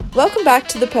Welcome back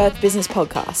to the Perth Business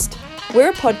Podcast.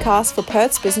 We're a podcast for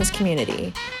Perth's business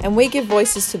community, and we give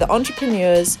voices to the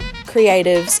entrepreneurs,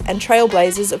 creatives, and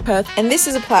trailblazers of Perth, and this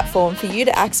is a platform for you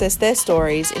to access their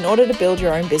stories in order to build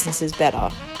your own businesses better.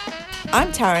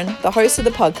 I'm Taryn, the host of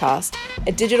the podcast,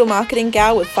 a digital marketing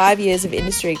gal with 5 years of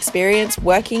industry experience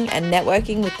working and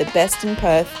networking with the best in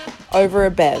Perth over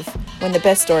a bev when the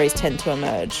best stories tend to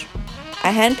emerge.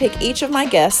 I handpick each of my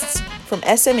guests from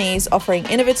SMEs offering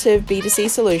innovative B2C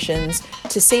solutions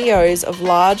to CEOs of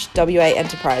large WA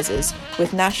enterprises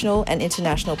with national and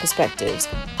international perspectives,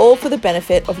 all for the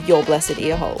benefit of your blessed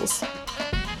ear holes.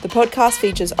 The podcast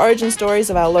features origin stories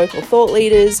of our local thought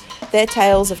leaders, their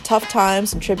tales of tough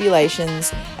times and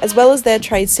tribulations, as well as their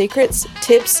trade secrets,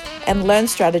 tips, and learned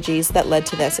strategies that led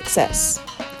to their success.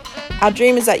 Our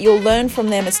dream is that you'll learn from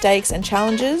their mistakes and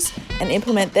challenges and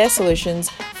implement their solutions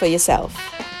for yourself.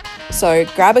 So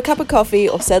grab a cup of coffee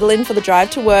or settle in for the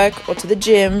drive to work or to the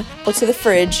gym or to the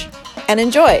fridge and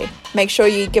enjoy. Make sure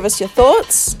you give us your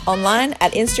thoughts online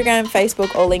at Instagram,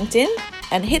 Facebook or LinkedIn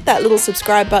and hit that little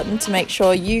subscribe button to make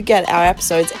sure you get our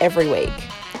episodes every week.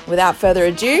 Without further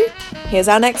ado, here's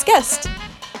our next guest.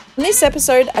 In this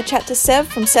episode, I chat to Sev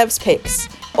from Sev's Pics,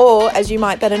 or as you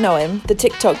might better know him, the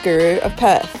TikTok guru of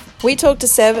Perth. We talk to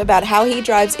Sev about how he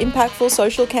drives impactful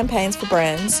social campaigns for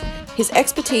brands, his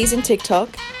expertise in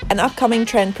TikTok and upcoming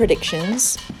trend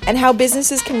predictions, and how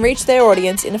businesses can reach their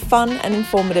audience in a fun and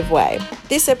informative way.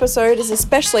 This episode is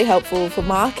especially helpful for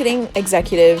marketing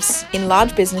executives in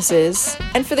large businesses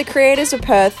and for the creators of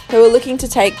Perth who are looking to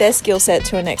take their skill set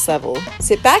to a next level.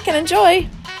 Sit back and enjoy.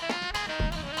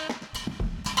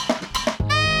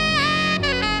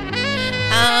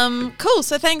 Cool.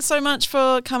 So thanks so much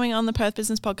for coming on the Perth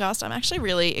Business Podcast. I'm actually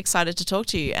really excited to talk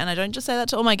to you. And I don't just say that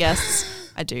to all my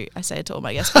guests. I do. I say it to all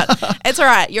my guests. But it's all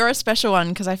right. You're a special one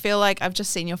because I feel like I've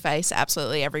just seen your face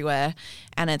absolutely everywhere.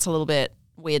 And it's a little bit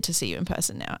weird to see you in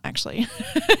person now, actually.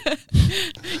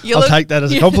 I'll take that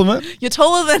as a compliment. You're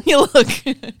taller than you look.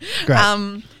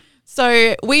 Great.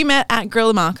 So we met at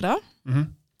Guerrilla Marketer. Mm-hmm.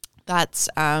 That's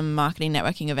marketing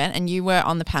networking event, and you were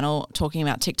on the panel talking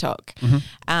about TikTok. Mm-hmm.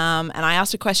 And I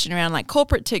asked a question around like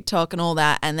corporate TikTok and all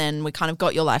that, and then we kind of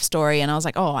got your life story, and I was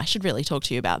like, oh, I should really talk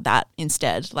to you about that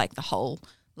instead, like the whole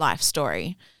life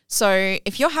story. So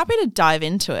if you're happy to dive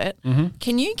into it,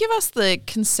 can you give us the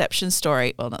conception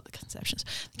story? Well, not the conceptions.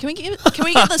 Can we get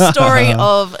the story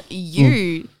of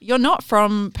you? You're not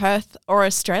from Perth or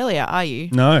Australia, are you?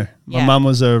 No. My mum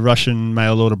was a Russian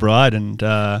mail order bride and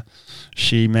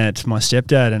she met my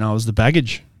stepdad and I was the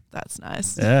baggage. That's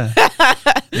nice. Yeah.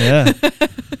 Yeah.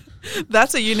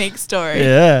 That's a unique story.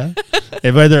 Yeah.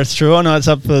 Whether it's true or not, it's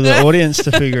up for the audience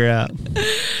to figure out.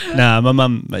 Nah, my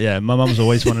mum's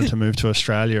always wanted to move to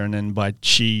Australia, and then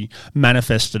she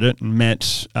manifested it and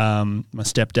met my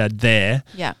stepdad there.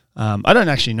 Yeah. I don't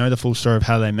actually know the full story of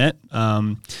how they met.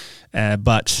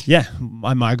 But yeah,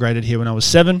 I migrated here when I was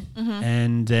 7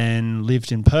 and then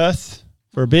lived in Perth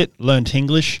for a bit, learned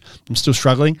English. I'm still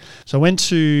struggling. So I went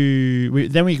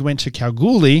to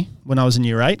Kalgoorlie when I was in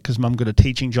year 8 because Mum got a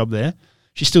teaching job there.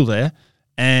 She's still there.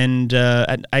 And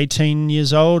at 18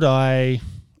 years old,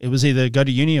 it was either go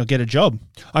to uni or get a job.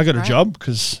 I got a job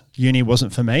because uni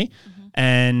wasn't for me.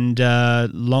 And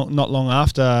not long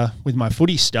after, with my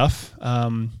footy stuff,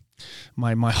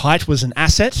 my height was an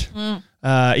asset.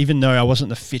 Even though I wasn't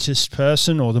the fittest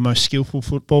person or the most skillful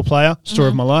football player, story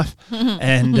of my life.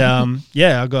 And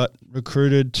I got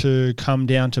recruited to come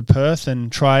down to Perth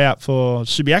and try out for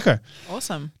Subiaco.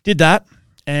 Awesome. Did that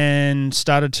and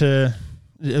started to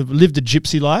live the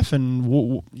gypsy life and,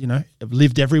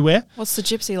 lived everywhere. What's the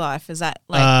gypsy life? Is that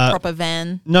like proper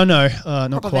van? No, not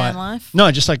proper quite. Van life? No,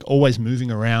 just like always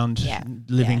moving around,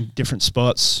 living different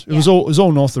spots. It was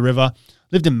all north of the river.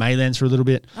 Lived in Maylands for a little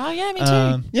bit. Oh yeah, me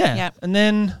too. Yeah. And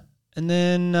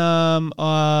then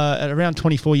at around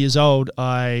 24 years old,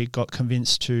 I got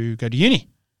convinced to go to uni.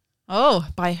 Oh,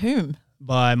 by whom?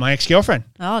 By my ex-girlfriend.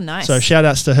 Oh, nice. So shout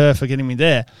outs to her for getting me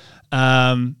there.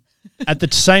 At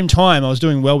the same time, I was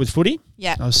doing well with footy.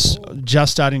 Yeah. I was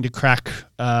just starting to crack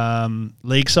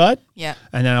league side. Yeah.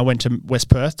 And then I went to West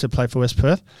Perth to play for West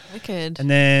Perth. Wicked. And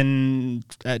then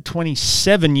at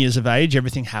 27 years of age,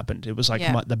 everything happened. It was like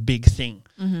the big thing.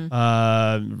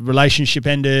 Relationship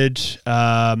ended.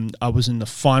 I was in the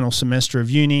final semester of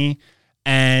uni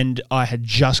and I had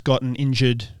just gotten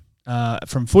injured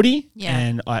from footy. Yeah.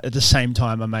 And at the same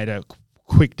time, I made a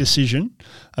quick decision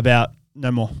about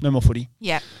no more footy.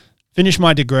 Yeah. Finished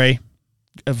my degree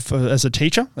as a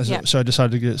teacher. So I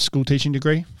decided to get a school teaching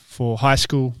degree for high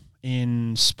school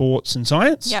in sports and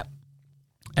science. Yep.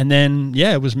 And then,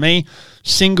 it was me,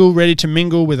 single, ready to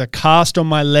mingle with a cast on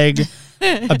my leg,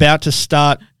 about to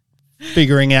start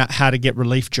figuring out how to get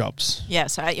relief jobs. Yeah,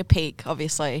 so at your peak,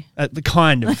 obviously. At the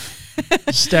kind of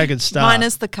staggered start.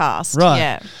 Minus the cast. Right.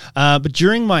 Yeah. But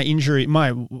during my injury,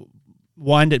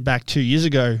 wind it back 2 years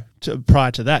ago,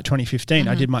 prior to that, 2015,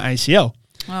 I did my ACL.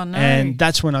 Oh, no. And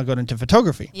that's when I got into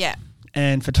photography. Yeah.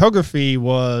 And photography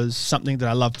was something that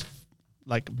I loved,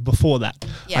 like, before that.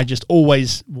 Yeah. I just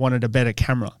always wanted a better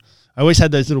camera. I always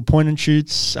had those little point and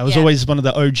shoots. I was always one of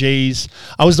the OGs.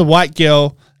 I was the white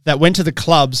girl that went to the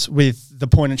clubs with the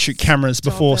point and shoot cameras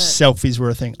before selfies were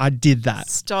a thing. I did that.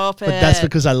 Stop it. But that's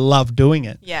because I loved doing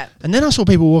it. Yeah. And then I saw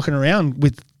people walking around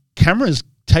with cameras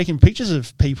taking pictures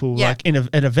of people like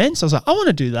at events. I was like, I want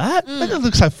to do that. That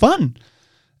looks like fun.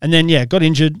 And then, got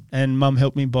injured and Mum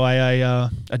helped me buy a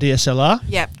DSLR.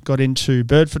 Yep. Got into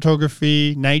bird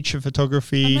photography, nature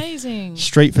photography. Amazing.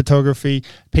 Street photography,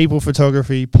 people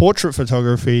photography, portrait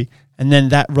photography, and then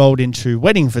that rolled into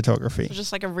wedding photography. So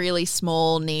just like a really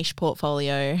small niche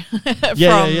portfolio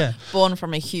born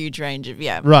from a huge range of,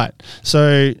 Right.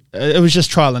 So it was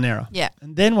just trial and error. Yeah.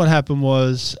 And then what happened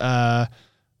was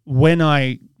when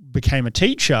I became a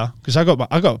teacher, because I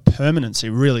got permanency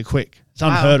really quick. It's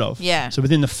unheard of. Yeah. So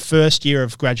within the first year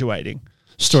of graduating,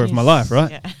 story of my life, right?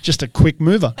 Yeah. Just a quick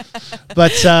mover.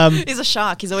 But he's a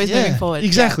shark. He's always moving forward.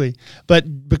 Exactly. Yeah.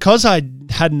 But because I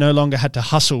had no longer had to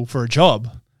hustle for a job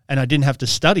and I didn't have to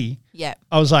study,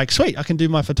 I was like, sweet, I can do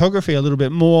my photography a little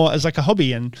bit more as like a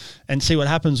hobby and see what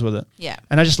happens with it. Yeah.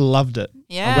 And I just loved it.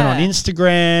 Yeah. I went on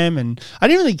Instagram and I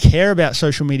didn't really care about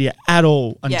social media at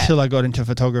all until I got into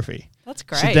photography. That's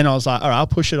great. So then I was like, all right, I'll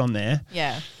push it on there.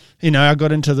 Yeah. You know, I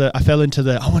fell into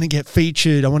the, I want to get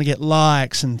featured, I want to get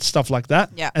likes and stuff like that,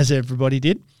 as everybody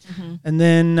did. Mm-hmm. And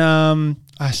then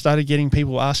I started getting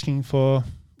people asking for,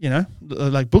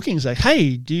 like bookings, like,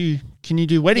 hey, can you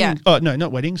do weddings? Oh, no,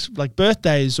 not weddings, like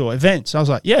birthdays or events. I was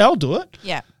like, yeah, I'll do it.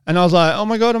 Yeah. And I was like, oh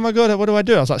my God, what do I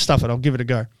do? I was like, stuff it, I'll give it a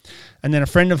go. And then a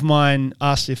friend of mine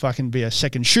asked if I can be a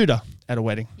second shooter at a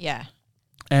wedding. Yeah.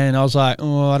 And I was like,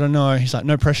 oh, I don't know. He's like,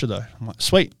 no pressure though. I'm like,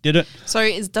 sweet, did it. So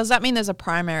does that mean there's a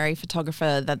primary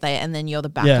photographer and then you're the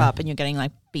backup and you're getting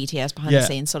like BTS behind the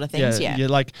scenes sort of things? Yeah. You're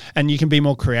like, and you can be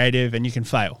more creative and you can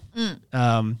fail.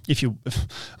 If you,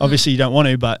 obviously you don't want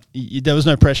to, but there was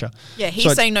no pressure. Yeah,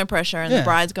 he's saying no pressure and the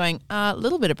bride's going, a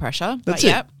little bit of pressure. That's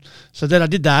it. So then I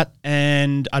did that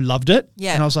and I loved it.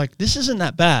 Yeah. And I was like, this isn't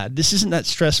that bad. This isn't that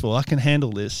stressful. I can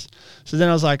handle this. So then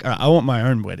I was like, all right, I want my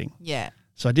own wedding. Yeah.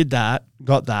 So I did that,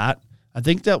 got that. I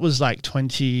think that was like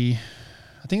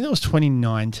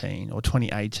 2019 or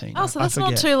 2018. Oh, so that's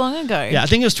not too long ago. Yeah, I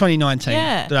think it was 2019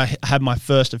 that I had my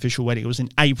first official wedding. It was in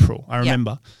April, I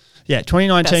remember. Yeah,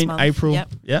 2019, April. Yep.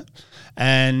 Yeah.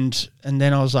 And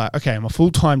then I was like, okay, I'm a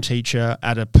full-time teacher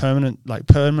at a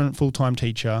permanent full-time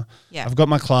teacher. Yeah. I've got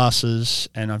my classes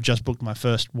and I've just booked my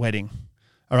first wedding.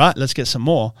 All right, let's get some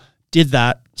more. Did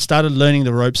that, started learning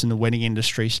the ropes in the wedding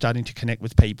industry, starting to connect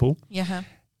with people. Yeah.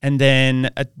 And then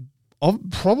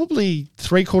probably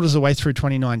 3/4 of the way through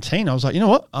 2019, I was like, you know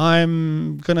what?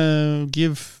 I'm going to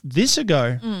give this a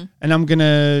go. And I'm going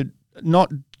to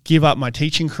not give up my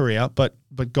teaching career, but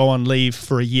go on leave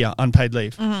for a year, unpaid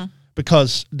leave. Mm-hmm.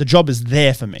 Because the job is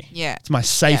there for me. Yeah. It's my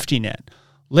safety net.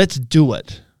 Let's do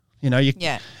it. You know, you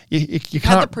can't.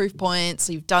 Had the proof points.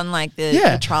 You've done like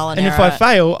the trial and error. And if I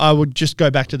fail, I would just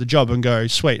go back to the job and go,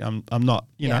 sweet, I'm not,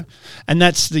 you know. And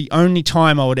that's the only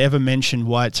time I would ever mention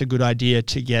why it's a good idea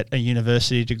to get a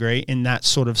university degree in that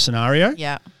sort of scenario.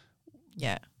 Yeah.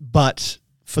 Yeah. But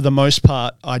for the most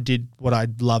part, I did what I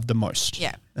loved the most.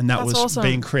 Yeah. And that was awesome.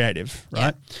 Being creative,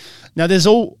 right? Yeah. Now, there's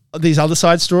all these other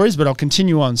side stories, but I'll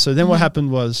continue on. So then what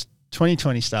happened was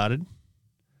 2020 started.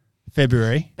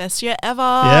 February. Best year ever.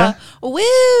 Yeah.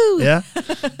 Woo. Yeah.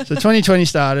 So 2020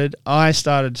 started. I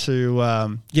started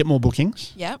to get more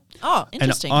bookings. Yep. Oh,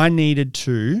 interesting. And I needed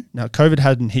to, now COVID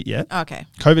hadn't hit yet. Okay.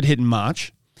 COVID hit in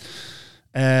March.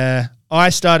 I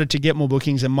started to get more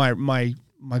bookings and my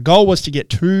goal was to get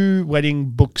 2 wedding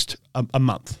books a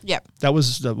month. Yep. That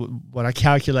was what I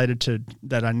calculated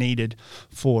that I needed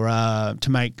for to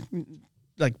make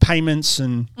like payments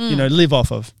and, live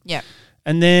off of. Yep.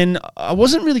 And then I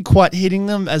wasn't really quite hitting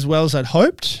them as well as I'd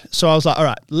hoped. So I was like, all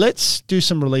right, let's do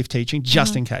some relief teaching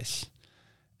just in case.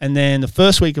 And then the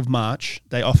first week of March,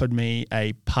 they offered me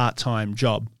a part-time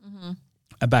job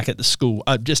back at the school,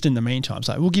 just in the meantime. It's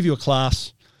like, we'll give you a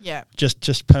class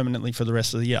just permanently for the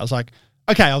rest of the year. I was like,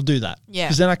 okay, I'll do that. Yeah.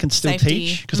 Because then I can still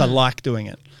teach because I like doing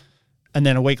it. And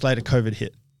then a week later, COVID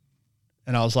hit.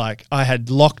 And I was like, I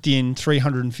had locked in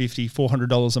 $350,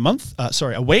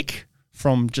 $400 a week.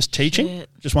 From just teaching,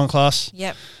 just one class.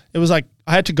 Yep. It was like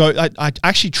I had to go. I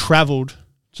actually traveled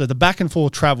So the back and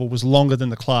forth travel was longer than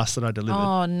the class that I delivered.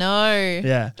 Oh, no.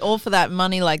 Yeah. All for that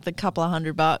money, like the couple of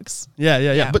 $100.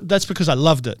 Yeah. But that's because I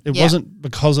loved it. It wasn't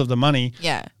because of the money.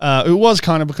 Yeah. It was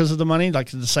kind of because of the money,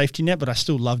 like the safety net, but I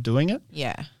still loved doing it.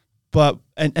 Yeah. But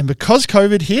and because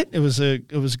COVID hit, it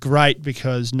was great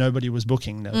because nobody was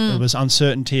booking. There was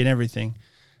uncertainty and everything.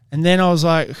 And then I was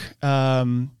like,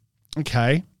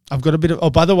 okay, I've got a bit of – oh,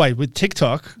 by the way, with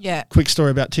TikTok, quick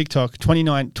story about TikTok,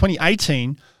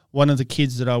 2018 – one of the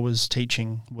kids that I was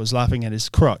teaching was laughing at his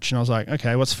crotch. And I was like,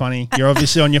 okay, what's funny? You're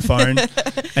obviously on your phone.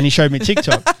 And he showed me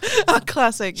TikTok.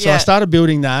 Classic, So I started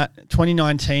building that.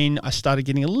 2019, I started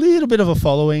getting a little bit of a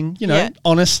following,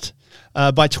 honest.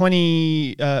 By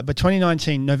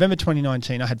 2019, November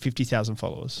 2019, I had 50,000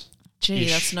 followers. Gee,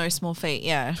 that's no small feat,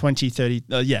 20, 30,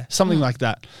 something like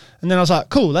that. And then I was like,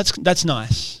 cool, that's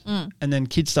nice. And then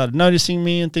kids started noticing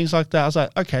me and things like that. I was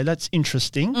like, okay, that's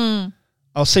interesting.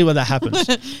 I'll see where that happens.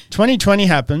 2020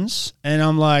 happens, and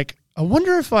I'm like, I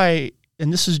wonder if and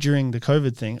this is during the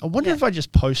COVID thing, I wonder if I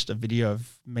just post a video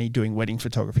of me doing wedding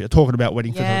photography or talking about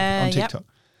wedding photography on TikTok.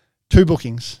 2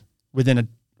 bookings within a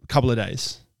couple of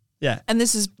days. Yeah. And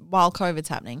this is while COVID's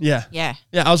happening. Yeah. Yeah.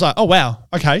 Yeah. I was like, oh, wow.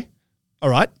 Okay. All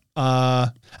right.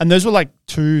 And those were like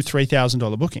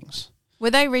 $2,000-$3,000 bookings. Were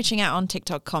they reaching out on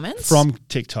TikTok comments? From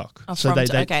TikTok. Oh, so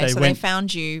they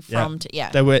found you from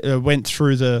They went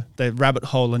through the rabbit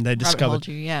hole and they discovered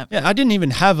you, Yeah, I didn't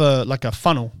even have a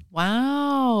funnel.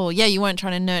 Wow. Yeah, you weren't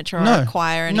trying to nurture or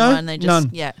acquire anyone. They just none.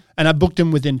 Yeah. And I booked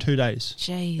them within 2 days.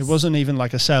 Jeez. It wasn't even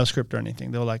like a sales script or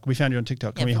anything. They were like, we found you on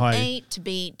TikTok. Can we hire you? A to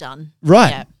B done.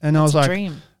 Right. Yeah, and I was like,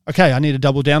 dream. Okay, I need to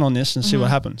double down on this and see what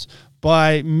happens.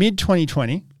 By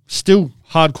mid-2020, still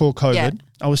hardcore COVID,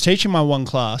 I was teaching my one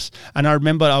class, and I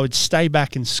remember I would stay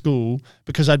back in school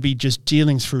because I'd be just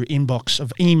dealing through inbox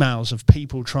of emails of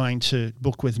people trying to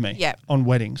book with me on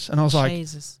weddings. And I was like,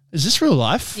 is this real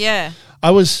life? Yeah.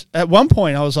 At one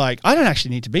point, I was like, I don't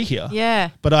actually need to be here. Yeah.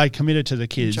 But I committed to the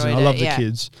kids and I love the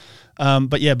kids.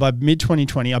 But yeah, by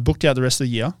mid-2020, I booked out the rest of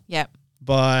the year. Yeah.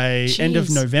 By end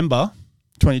of November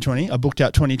 2020, I booked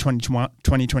out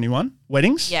 2021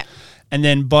 weddings. Yeah. And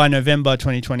then by November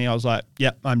 2020, I was like,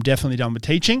 yep, I'm definitely done with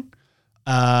teaching.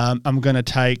 I'm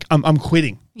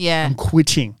quitting. Yeah. I'm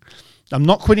quitting. I'm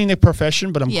not quitting the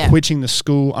profession, but I'm quitting the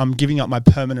school. I'm giving up my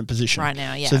permanent position. Right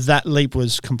now, So that leap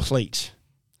was complete.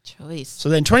 Choice. So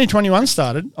then 2021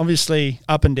 started, obviously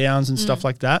up and downs and stuff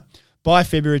like that. By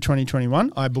February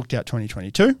 2021, I booked out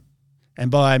 2022. And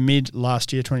by mid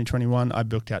last year, 2021, I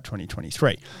booked out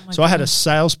 2023. So I had a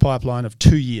sales pipeline of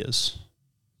 2 years.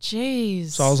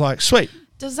 Jeez. So I was like, sweet.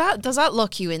 Does that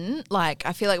lock you in? Like,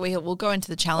 I feel like we'll go into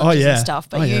the challenges and stuff,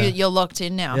 but you're locked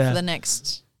in now for the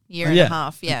next year and a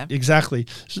half. Yeah. Exactly.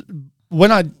 So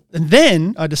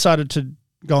then I decided to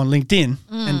go on LinkedIn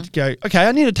and go, okay,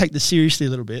 I need to take this seriously a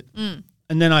little bit.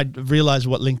 And then I realized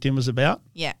what LinkedIn was about.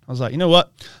 Yeah. I was like, you know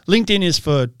what? LinkedIn is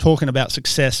for talking about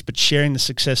success, but sharing the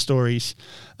success stories.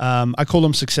 I call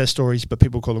them success stories, but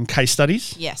people call them case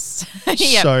studies. Yes.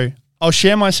 So I'll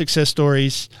share my success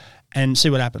stories and see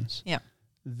what happens. Yeah.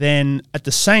 Then at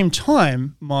the same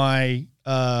time, my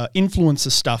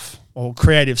influencer stuff or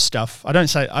creative stuff. I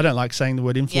don't like saying the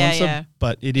word influencer,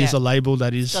 but it is a label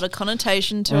that is got a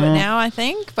connotation to it now, I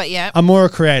think. But I'm more a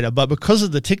creator. But because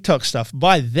of the TikTok stuff,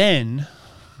 by then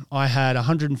I had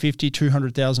 150,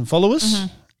 200,000 followers,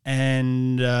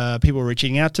 and people were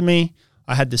reaching out to me.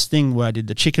 I had this thing where I did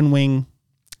the chicken wing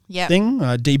thing.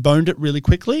 I deboned it really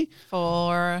quickly.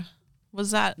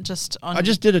 Was that just on? I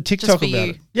just did a TikTok about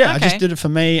it. Yeah, okay. I just did it for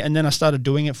me, and then I started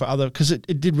doing it for other because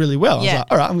it did really well. I was like,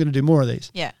 all right, I'm going to do more of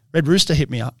these. Yeah. Red Rooster hit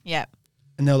me up. Yeah.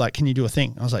 And they were like, can you do a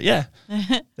thing? I was like, yeah.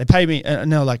 They paid me, and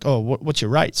they were like, oh, what's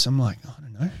your rates? I'm like, I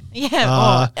don't know.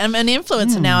 Yeah. I'm an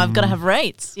influencer now. I've got to have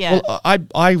rates. Yeah. Well,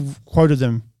 I quoted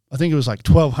them. I think it was like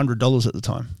 $1,200 at the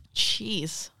time.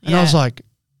 Jeez. And I was like,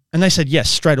 and they said yes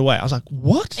straight away. I was like,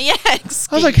 what? Yeah. I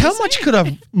was like, how much could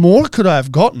I have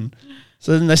gotten?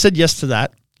 So then they said yes to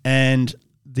that, and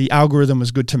the algorithm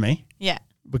was good to me. Yeah.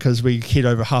 Because we hit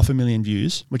over 500,000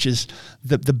 views, which is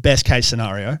the best case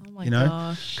scenario. Oh my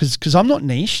gosh. Because I'm not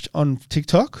niched on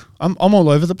TikTok. I'm all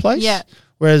over the place. Yeah.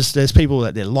 Whereas there's people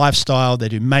that their lifestyle, they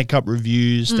do makeup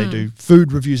reviews, they do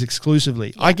food reviews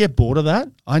exclusively. Yeah. I get bored of that.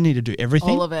 I need to do everything.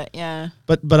 All of it, yeah.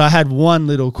 But I had one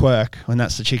little quirk, and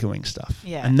that's the chicken wing stuff.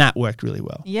 Yeah. And that worked really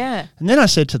well. Yeah. And then I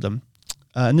said to them,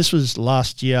 and this was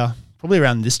last year, probably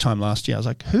around this time last year, I was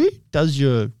like, who does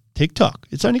your TikTok?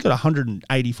 It's only got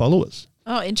 180 followers.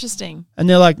 Oh, interesting. And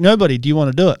they're like, nobody, do you want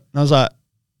to do it? And I was like,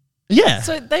 yeah.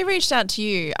 So they reached out to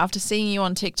you after seeing you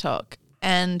on TikTok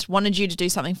and wanted you to do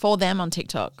something for them on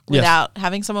TikTok Yes. without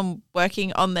having someone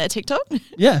working on their TikTok.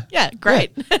 Yeah. Yeah,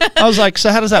 great. Yeah. I was like,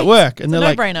 so how does that work? And It's a they're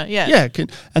like, no-brainer, yeah. Yeah.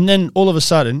 And then all of a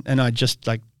sudden, and I just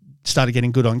like started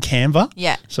getting good on Canva.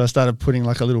 Yeah. So I started putting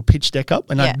like a little pitch deck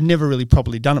up, and Yeah. I'd never really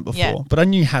properly done it before, Yeah. but I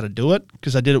knew how to do it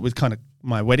because I did it with kind of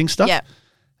my wedding stuff. Yeah.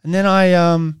 And then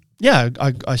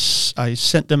I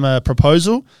sent them a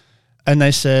proposal, and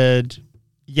they said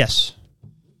yes,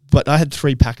 but I had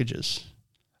 3 packages,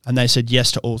 and they said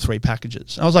yes to all 3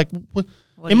 packages. I was like, What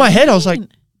in do my you head, I was like,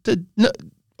 mean? no,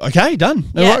 okay, done.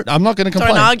 No, Yeah. I'm not going to Don't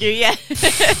complain. argue, yeah.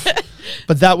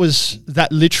 But that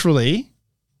literally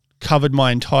covered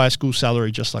my entire school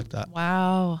salary just like that.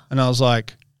 Wow. And I was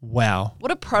like, wow.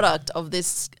 What a product of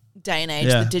this day and age,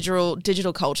 Yeah. the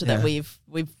digital culture that Yeah.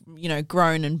 we've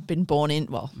grown and been born in.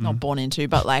 Well, not born into,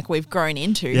 but like we've grown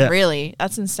into. Yeah. Really,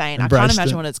 that's insane. I Embraced can't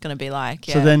imagine it. what it's going to be like.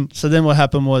 Yeah. So then what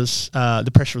happened was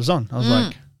the pressure was on. I was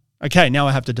like, okay, now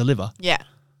I have to deliver. Yeah.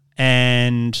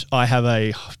 And I have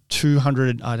a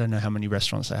 200, I don't know how many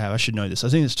restaurants I have. I should know this. I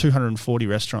think it's 240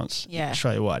 restaurants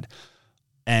Australia-wide.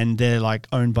 And they're like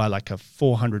owned by like a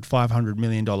 $400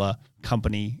 million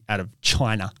company out of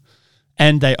China.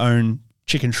 And they own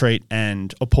Chicken Treat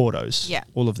and Oporto's,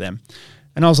 all of them.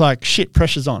 And I was like, shit,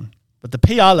 pressure's on. But the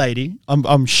PR lady,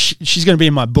 she's going to be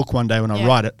in my book one day when I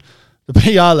write it. The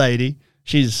PR lady,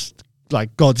 she's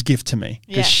like God's gift to me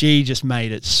because she just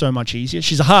made it so much easier.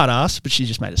 She's a hard ass, but she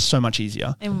just made it so much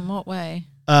easier. In what way?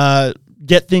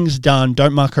 Get things done.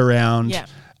 Don't muck around. Yeah.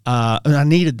 And I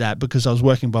needed that because I was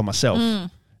working by myself.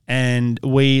 And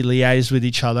we liaised with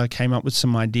each other, came up with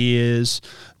some ideas.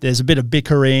 There's a bit of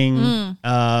bickering,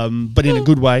 but in a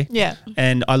good way. Yeah.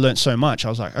 And I learned so much. I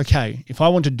was like, okay, if I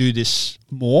want to do this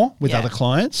more with other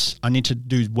clients, I need to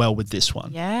do well with this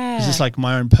one. Yeah. Because it's like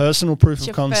my own personal proof It's of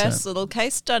your concept. first little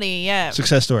case study. Yeah.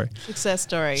 Success story. Success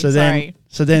story. So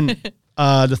then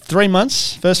the 3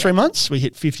 months, first 3 months, we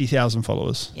hit 50,000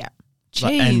 followers. Yeah.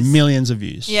 And millions of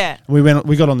views. Yeah. We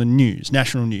got on the news,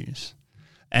 national news.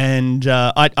 And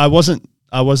I wasn't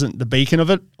the beacon of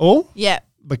it all. Yeah.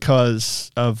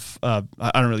 Because of I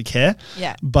don't really care.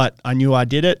 Yeah. But I knew I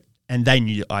did it, and they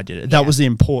knew I did it. That was the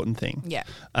important thing. Yeah.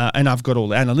 And I've got all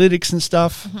the analytics and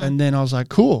stuff. And then I was like,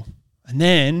 cool. And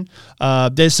then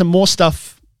there's some more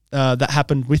stuff that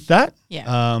happened with that.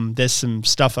 Yeah. There's some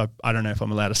stuff I don't know if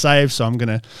I'm allowed to save, so I'm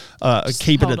gonna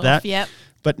keep it at that. Yep.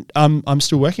 But I'm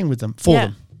still working with them for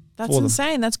them. That's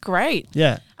insane. That's great.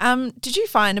 Yeah. Did you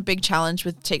find a big challenge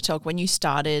with TikTok when you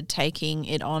started taking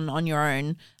it on your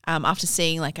own after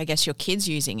seeing, like, I guess your kids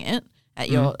using it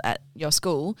at your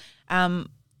school?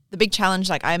 The big challenge,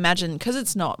 like, I imagine, because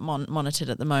it's not monitored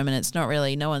at the moment, it's not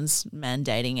really, no one's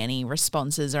mandating any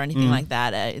responses or anything like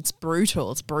that. It's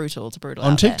brutal. It's brutal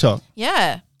On TikTok? there.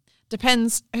 Yeah.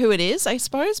 Depends who it is, I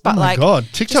suppose. But Oh my God.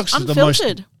 TikTok's the most...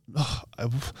 unfiltered.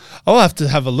 I'll have to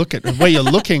have a look at where you're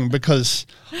looking because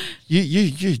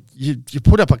you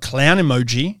put up a clown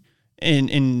emoji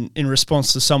in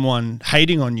response to someone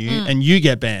hating on you and you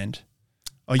get banned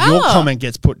or your comment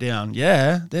gets put down.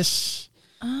 Yeah, there's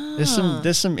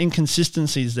some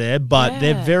inconsistencies there, but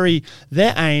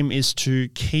their aim is to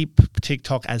keep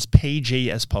TikTok as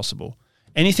PG as possible.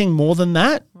 Anything more than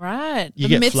that, right? You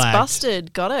the get myth's flagged.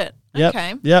 busted. Got it. Yep,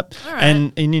 Okay. Yep. All right.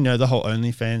 And you know, the whole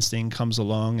OnlyFans thing comes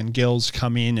along and girls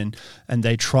come in and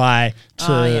they try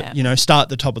to, start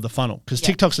the top of the funnel because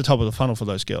TikTok's the top of the funnel for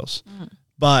those girls.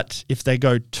 But if they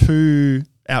go too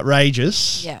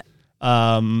outrageous,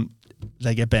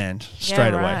 they get banned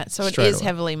straight away. Right. So it is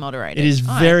heavily moderated. It is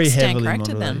very heavily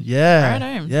corrected moderated. Then. Yeah. Right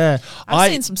on. Yeah.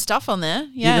 I've seen some stuff on there.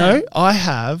 Yeah. You know, I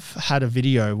have had a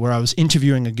video where I was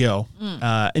interviewing a girl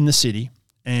in the city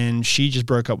and she just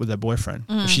broke up with her boyfriend.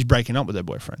 She's breaking up with her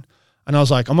boyfriend. And I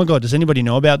was like, oh my God, does anybody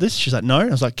know about this? She's like, no. I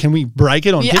was like, can we break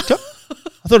it on TikTok?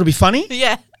 I thought it'd be funny.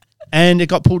 Yeah. And it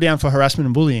got pulled down for harassment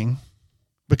and bullying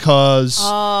because,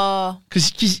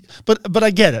 but I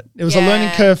get it. It was a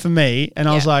learning curve for me. And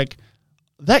I was like,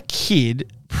 that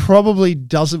kid probably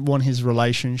doesn't want his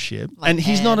relationship, and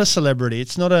he's not a celebrity.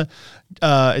 It's not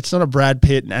a Brad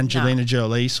Pitt and Angelina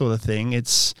Jolie sort of thing.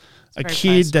 It's a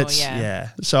kid personal,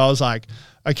 So I was like,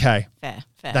 okay, fair.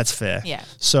 That's fair. Yeah.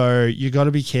 So you got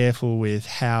to be careful with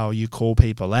how you call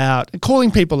people out. And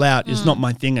calling people out is not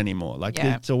my thing anymore. Like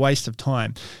it's a waste of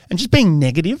time, and just being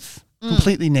negative.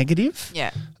 Completely negative.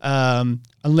 Yeah.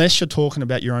 Unless you're talking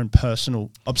about your own personal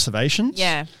observations.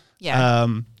 Yeah.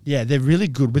 They're really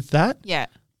good with that. Yeah.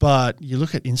 But you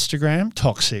look at Instagram,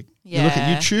 toxic. Yeah. You look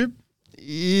at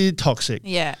YouTube, toxic.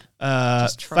 Yeah.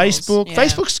 Facebook. Yeah.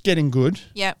 Facebook's getting good.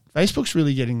 Yep. Facebook's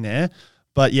really getting there.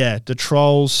 But yeah, the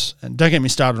trolls, and don't get me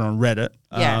started on Reddit.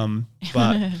 Yeah.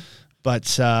 But But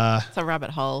it's a rabbit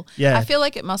hole. Yeah. I feel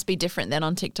like it must be different than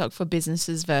on TikTok for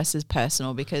businesses versus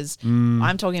personal, because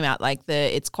I'm talking about like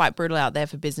it's quite brutal out there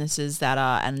for businesses that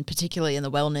are, and particularly in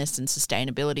the wellness and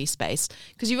sustainability space,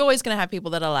 because you're always going to have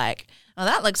people that are like, oh,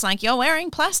 that looks like you're wearing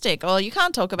plastic, or you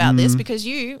can't talk about this because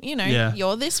you're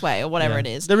this way, or whatever it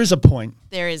is. There is a point.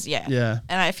 There is, yeah. Yeah.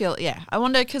 And I feel, I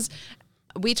wonder, because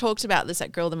we talked about this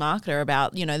at Girl the Marketer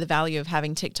about, the value of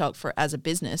having TikTok as a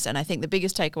business. And I think the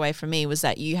biggest takeaway for me was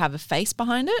that you have a face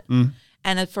behind it.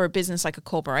 And for a business like a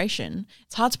corporation,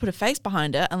 it's hard to put a face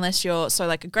behind it unless so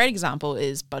like a great example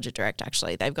is Budget Direct,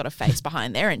 actually. They've got a face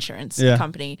behind their insurance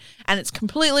company, and it's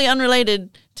completely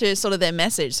unrelated to sort of their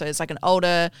message. So it's like an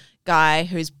older guy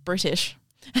who's British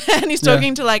and he's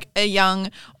talking to like a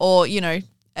young or,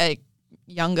 a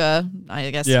younger, I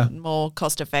guess, more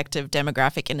cost-effective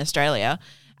demographic in Australia.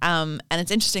 And it's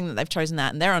interesting that they've chosen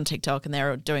that, and they're on TikTok and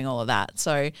they're doing all of that.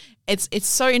 So it's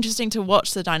so interesting to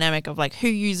watch the dynamic of like who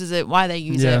uses it, why they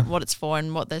use it, what it's for,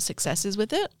 and what their success is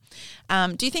with it.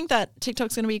 Do you think that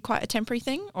TikTok's going to be quite a temporary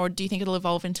thing, or do you think it'll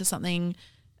evolve into something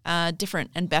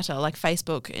different and better, like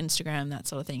Facebook, Instagram, that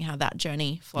sort of thing, how that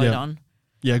journey flowed on?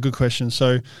 Yeah, good question.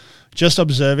 So just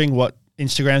observing what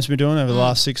Instagram's been doing over the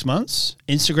last 6 months,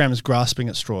 Instagram is grasping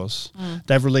at straws.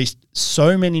 They've released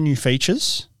so many new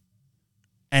features,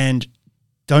 and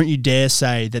don't you dare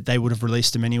say that they would have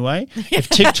released them anyway. If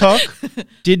TikTok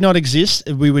did not exist,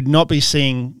 we would not be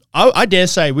seeing, I dare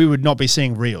say we would not be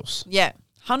seeing Reels. Yeah,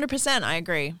 100%, I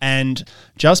agree. And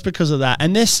just because of that,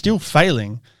 and they're still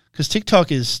failing, because TikTok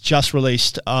has just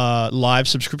released live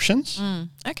subscriptions.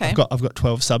 Okay. I've got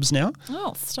 12 subs now.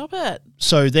 Oh, stop it.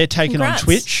 So they're taking Congrats. on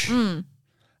Twitch.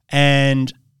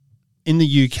 And in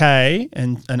the UK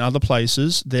and other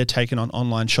places, they're taking on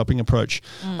online shopping approach.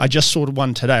 I just saw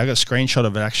one today. I got a screenshot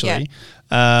of it, actually.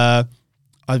 I'm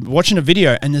watching a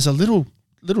video, and there's a little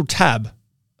tab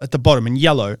at the bottom in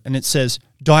yellow, and it says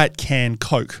Diet Can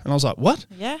Coke. And I was like, what?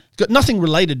 Yeah. It's got nothing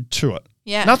related to it.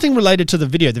 Yeah. Nothing related to the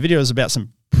video. The video is about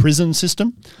some prison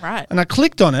system. Right. And I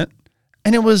clicked on it,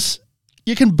 and it was,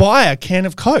 you can buy a can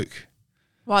of Coke.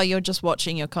 While you're just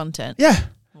watching your content. Yeah.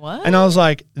 What? And I was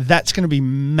like, that's going to be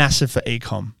massive for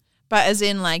e-com. But as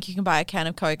in, like, you can buy a can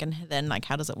of Coke, and then, like,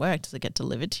 how does it work? Does it get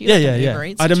delivered to you? Yeah, like yeah, an yeah. Uber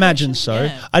Eats I'd imagine so.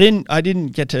 Yeah. I didn't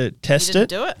get to test didn't it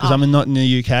do it? because I'm not in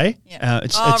the UK. Yeah.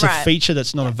 It's right. a feature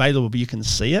that's not available, but you can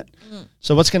see it.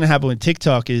 So what's going to happen with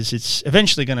TikTok is it's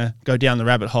eventually going to go down the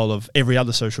rabbit hole of every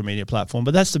other social media platform,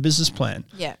 but that's the business plan.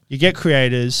 Yeah. You get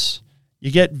creators,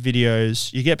 you get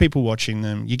videos, you get people watching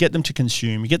them, you get them to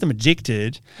consume, you get them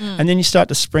addicted, and then you start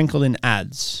to sprinkle in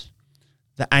ads.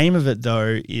 The aim of it,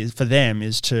 though, is for them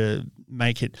is to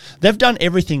make it. They've done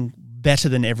everything better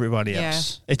than everybody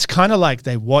else. It's kind of like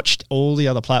they watched all the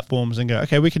other platforms and go,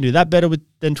 okay, we can do that better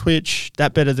than Twitch,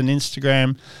 that better than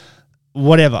Instagram,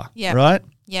 whatever. Yeah. Right.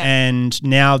 Yeah. And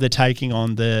now they're taking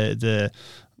on the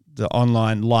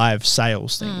online live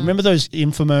sales thing. Remember those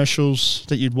infomercials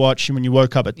that you'd watch when you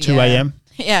woke up at 2 a.m.?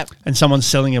 Yeah. And someone's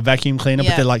selling a vacuum cleaner, but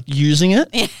Yeah. they're like using it.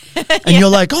 And you're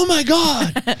like, oh my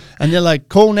God. And they're like,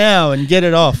 call now and get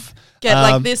it off. Get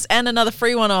like this and another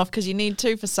free one off because you need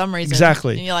two for some reason.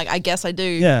 Exactly. And you're like, I guess I do.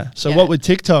 Yeah. So what with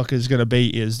TikTok is going to be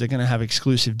is they're going to have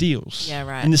exclusive deals. Yeah,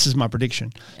 right. And this is my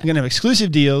prediction. They're going to have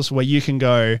exclusive deals where you can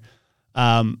go,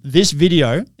 this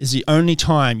video is the only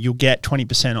time you'll get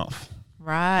 20% off.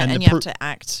 Right. And And the you have to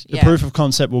act. The proof of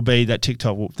concept will be that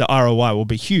the ROI will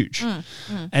be huge.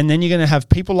 And then you're going to have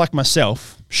people like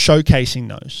myself showcasing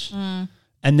those.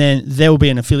 And then there will be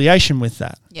an affiliation with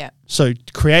that. Yeah. So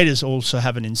creators also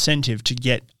have an incentive to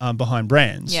get behind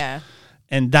brands. Yeah.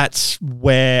 And that's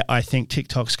where I think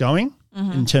TikTok's going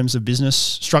in terms of business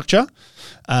structure.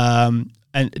 And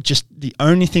just the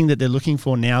only thing that they're looking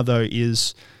for now, though,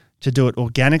 is to do it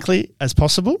organically as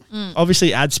possible.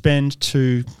 Obviously, ad spend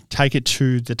to take it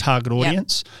to the target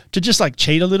audience, to just like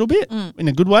cheat a little bit in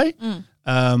a good way.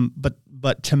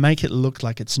 But to make it look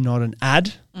like it's not an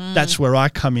ad, that's where I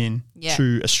come in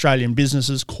to Australian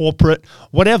businesses, corporate,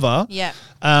 whatever. Yeah.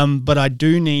 But I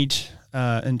do need,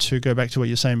 and to go back to what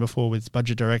you're saying before with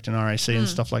Budget Direct and RAC and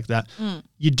stuff like that,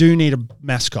 you do need a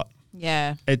mascot.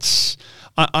 Yeah.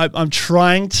 I'm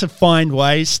trying to find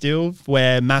ways still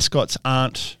where mascots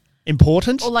aren't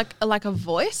important. Or like a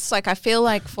voice. Like I feel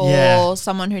like for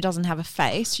someone who doesn't have a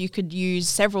face, you could use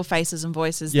several faces and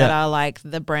voices that are like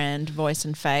the brand voice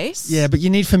and face. Yeah, but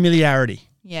you need familiarity.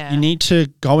 Yeah. You need to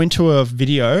go into a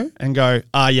video and go,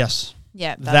 yes.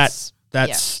 Yeah.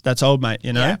 That's old mate,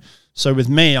 you know? Yeah. So with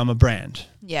me, I'm a brand.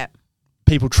 Yeah.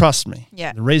 People trust me.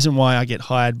 Yeah. The reason why I get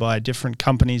hired by different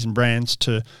companies and brands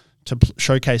to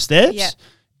showcase theirs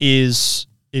is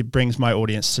it brings my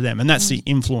audience to them. And that's the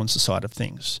influencer side of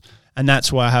things. And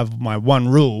that's why I have my one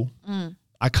rule.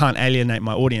 I can't alienate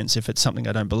my audience if it's something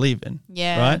I don't believe in.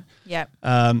 Yeah. Right?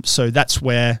 Yep. So that's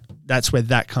where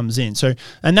that comes in. So,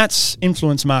 and that's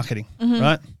influence marketing,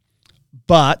 right?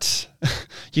 But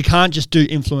you can't just do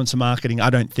influencer marketing, I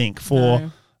don't think,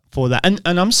 for that. And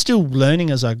I'm still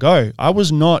learning as I go. I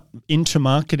was not into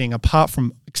marketing apart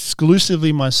from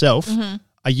exclusively myself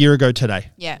a year ago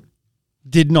today. Yeah.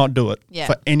 Did not do it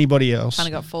for anybody else. Kind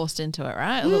of got forced into it,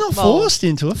 right? Not forced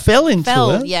into it, fell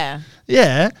into it. Yeah.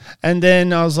 Yeah. And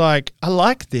then I was like, I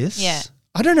like this. Yeah.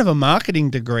 I don't have a marketing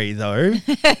degree though.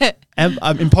 And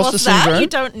imposter What's syndrome. that? You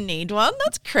don't need one?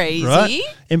 That's crazy. Right?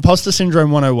 Imposter syndrome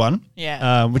 101.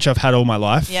 Yeah. Which I've had all my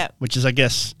life. Yeah. Which is, I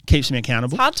guess, keeps me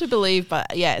accountable. It's hard to believe,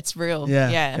 but yeah, it's real.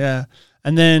 Yeah.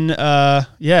 And then,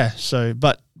 so,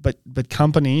 but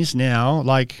companies now,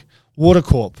 like Water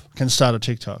Corp can start a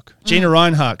TikTok. Gina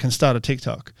Reinhart can start a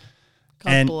TikTok.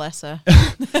 God bless her.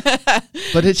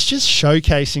 But it's just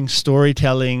showcasing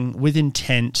storytelling with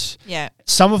intent. Yeah.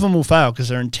 Some of them will fail because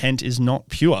their intent is not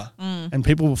pure and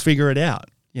people will figure it out,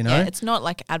 you know? Yeah, it's not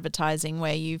like advertising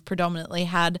where you've predominantly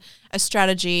had a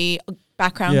strategy,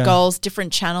 background goals,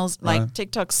 different channels. Like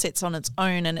TikTok sits on its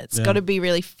own and it's got to be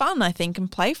really fun, I think,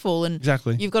 and playful. And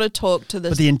you've got to talk to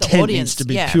but the intent audience. Needs to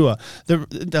be pure.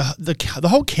 The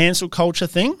whole cancel culture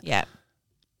thing,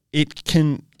 it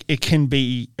can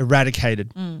be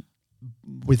eradicated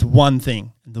with one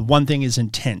thing. The one thing is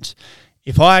intent.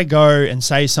 If I go and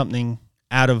say something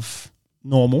out of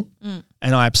normal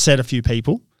and I upset a few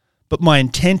people, but my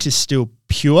intent is still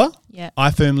pure,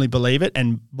 I firmly believe it,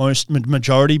 and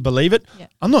majority believe it,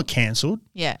 I'm not cancelled.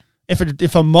 Yeah. If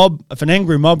an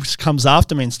angry mob comes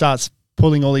after me and starts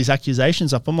pulling all these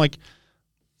accusations up, I'm like,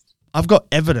 I've got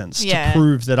evidence to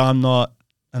prove that I'm not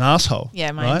an asshole.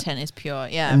 Yeah, my intent is pure.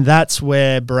 Yeah. And that's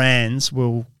where brands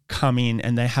will come in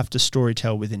and they have to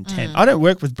storytell with intent. I don't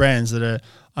work with brands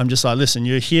I'm just like, listen,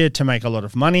 you're here to make a lot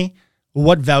of money.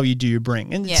 What value do you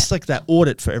bring? And it's like that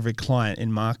audit for every client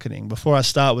in marketing. Before I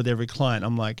start with every client,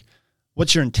 I'm like,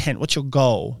 what's your intent? What's your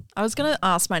goal? I was going to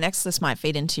ask my next, this might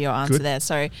feed into your answer there.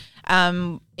 So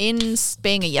in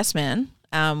being a yes man,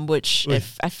 which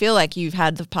if I feel like you've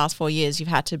had the past 4 years, you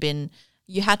had to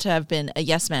have been a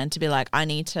yes man to be like, I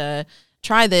need to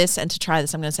try this, and to try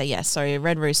this, I'm going to say yes. So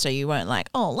Red Rooster, you weren't like,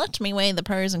 oh, let me weigh the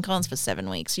pros and cons for 7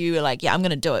 weeks. You were like, yeah, I'm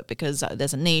going to do it because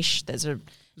there's a niche, there's a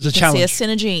challenge. See a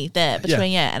synergy there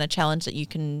between, and a challenge that you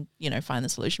can, find the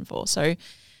solution for. So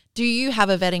do you have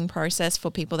a vetting process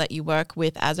for people that you work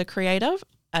with as a creator?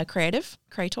 Yes.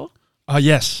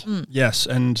 Yes.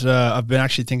 And I've been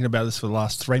actually thinking about this for the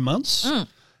last 3 months.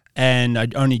 And I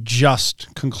only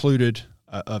just concluded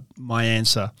my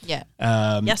answer. Yeah.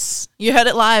 Yes. You heard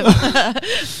it live.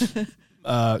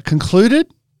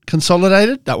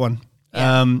 Consolidated, that one.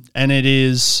 Yeah. And it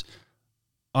is,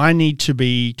 I need to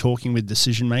be talking with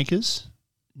decision makers,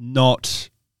 not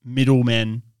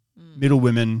middlemen,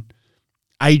 middlewomen,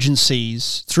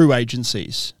 agencies, through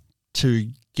agencies to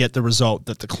get the result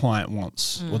that the client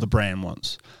wants or the brand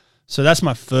wants. So that's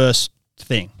my first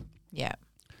thing. Yeah.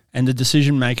 And the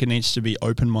decision maker needs to be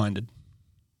open-minded.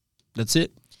 That's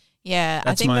it. Yeah,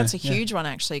 I think that's a huge one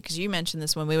actually, because you mentioned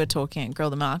this when we were talking at Grill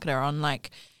the Marketer on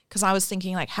because I was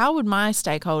thinking how would my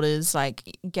stakeholders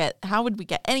how would we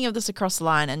get any of this across the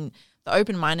line? And the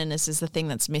open-mindedness is the thing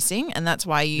that's missing, and that's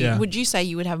why would you say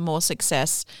you would have more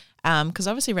success? Because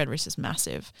obviously Red Rooster is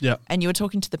massive. Yeah. And you were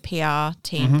talking to the PR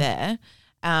team there.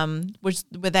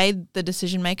 Were they the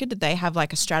decision maker? Did they have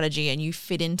a strategy and you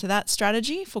fit into that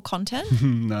strategy for content?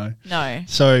 No.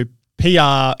 So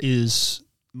PR is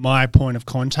my point of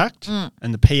contact,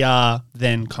 and the PR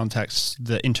then contacts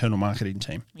the internal marketing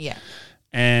team. Yeah.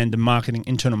 And the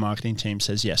internal marketing team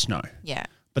says yes, no. Yeah.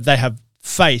 But they have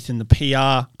faith in the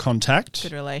PR contact.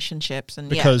 Good relationships.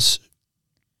 Because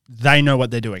they know what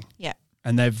they're doing. Yeah.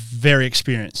 And they're very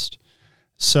experienced.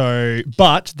 So,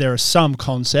 but there are some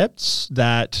concepts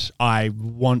that I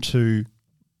want to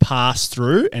pass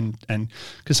through and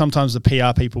because sometimes the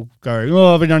PR people go,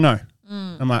 oh, we don't know.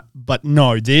 I'm like, but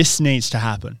no, this needs to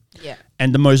happen. Yeah.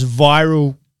 And the most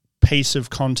viral piece of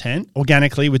content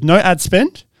organically with no ad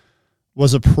spend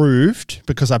was approved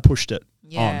because I pushed it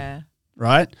on,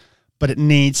 right? But it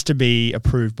needs to be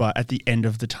approved by at the end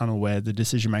of the tunnel where the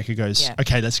decision maker goes,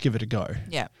 okay, let's give it a go.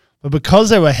 Yeah. But because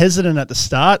they were hesitant at the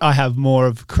start, I have more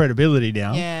of credibility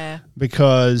now. Yeah.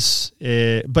 Because,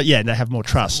 they have more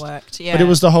trust. It worked, yeah. But it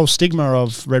was the whole stigma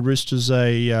of Red Rooster's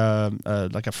a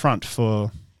front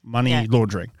for money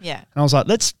laundering. Yeah. And I was like,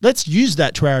 let's use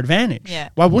that to our advantage. Yeah.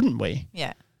 Why wouldn't we?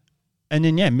 Yeah. And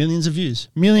then, millions of views.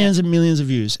 Millions and millions of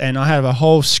views. And I have a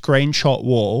whole screenshot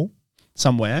wall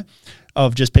somewhere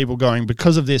of just people going,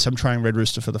 because of this, I'm trying Red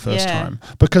Rooster for the first time.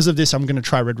 Because of this, I'm going to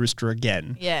try Red Rooster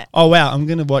again. Yeah. Oh wow, I'm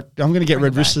going to get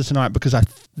Red Rooster tonight because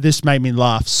this made me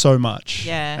laugh so much.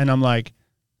 Yeah. And I'm like,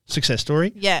 success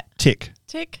story. Yeah. Tick.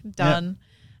 Done.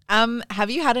 Yep. Have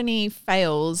you had any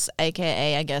fails,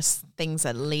 aka I guess things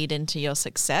that lead into your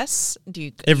success?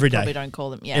 Every day. Probably don't call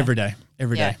them. Yeah. Every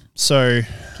day. So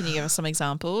can you give us some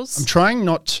examples? I'm trying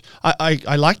not.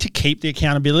 I like to keep the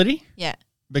accountability. Yeah.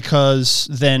 Because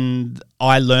then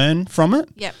I learn from it.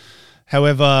 Yep.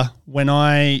 However, when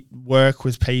I work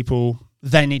with people,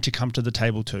 they need to come to the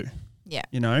table too. Yeah.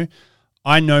 You know,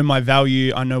 I know my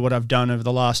value. I know what I've done over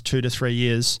the last 2 to 3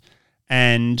 years,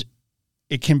 and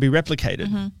it can be replicated.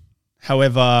 Mm-hmm.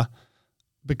 However,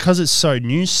 because it's so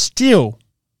new, still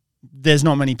there's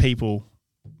not many people,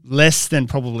 less than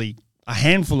probably a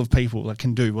handful of people that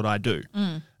can do what I do.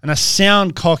 And I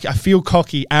sound cocky. I feel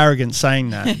cocky, arrogant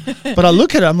saying that. But I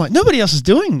look at it, I'm like, nobody else is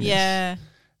doing this. Yeah.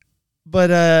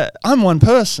 But I'm one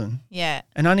person. Yeah.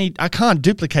 And I can't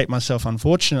duplicate myself,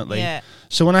 unfortunately. Yeah.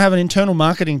 So when I have an internal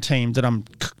marketing team that I'm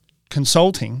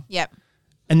consulting, Yep.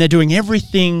 and they're doing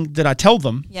everything that I tell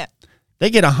them, Yep. they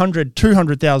get 100,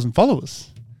 200,000 followers,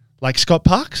 like Scott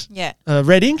Parks, Yeah.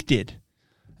 Red Ink did.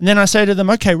 And then I say to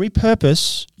them, okay,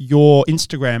 repurpose your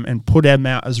Instagram and put them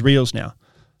out as reels now.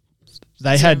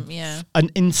 They had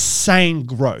an insane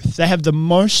growth. They have the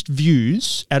most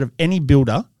views out of any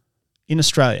builder in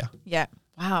Australia. Yeah.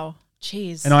 Wow.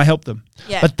 Jeez. And I helped them.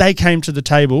 Yeah. But they came to the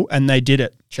table and they did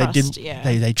it. Trust,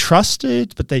 They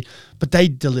trusted, but they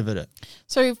delivered it.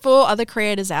 So for other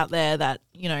creators out there that,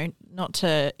 you know, not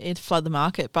to flood the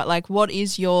market, but like what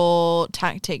is your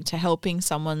tactic to helping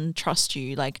someone trust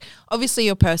you? Like obviously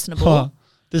you're personable. Oh,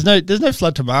 there's no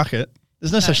flood to market.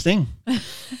 There's no such thing.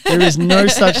 There is no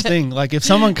such thing. Like if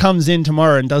someone comes in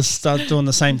tomorrow and does start doing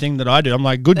the same thing that I do, I'm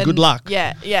like, good luck.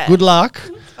 Yeah, yeah. Good luck.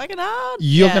 It's fucking hard.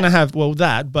 You're going to have,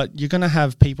 but you're going to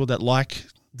have people that like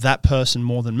that person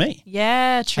more than me.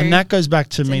 Yeah, true. And that goes back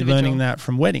to It's me individual. learning that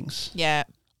from weddings. Yeah.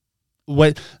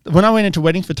 When I went into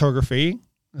wedding photography,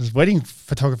 because wedding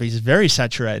photography is very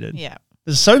saturated. Yeah.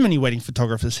 There's so many wedding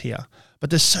photographers here,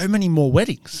 but there's so many more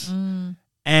weddings.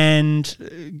 And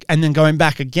then going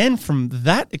back again from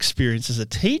that experience as a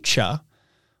teacher,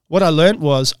 what I learned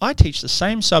was I teach the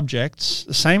same subjects,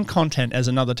 the same content as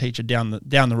another teacher down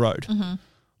the road. Mm-hmm.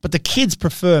 But the kids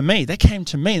prefer me. They came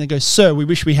to me and they go, "Sir, we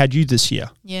wish we had you this year."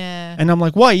 Yeah. And I'm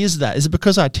like, why is that? Is it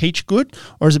because I teach good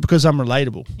or is it because I'm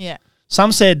relatable? Yeah.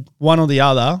 Some said one or the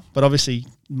other, but obviously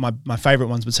my favorite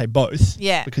ones would say both.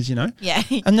 Yeah. Because, you know. Yeah.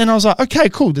 And then I was like, okay,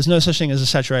 cool. There's no such thing as a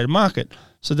saturated market.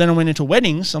 So then I went into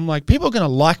weddings. I'm like, people are going to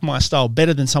like my style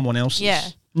better than someone else's. Yeah.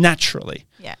 Naturally.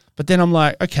 Yeah. But then I'm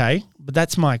like, okay, but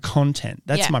that's my content.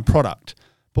 That's my product.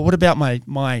 But what about my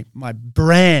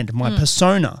brand, my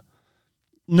persona?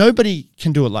 Nobody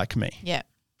can do it like me. Yeah.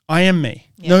 I am me.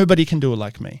 Yeah. Nobody can do it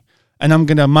like me. And I'm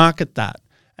going to market that.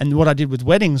 And what I did with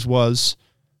weddings was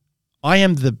I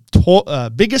am the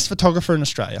biggest photographer in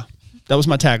Australia. That was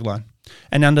my tagline.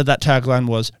 And under that tagline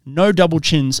was no double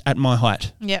chins at my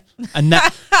height. Yeah. And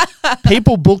that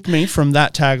people booked me from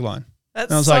that tagline.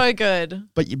 That's I was so like, good.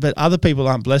 But other people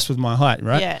aren't blessed with my height,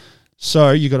 right? Yeah.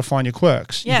 So you got to find your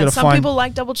quirks. Yeah, some people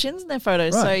like double chins in their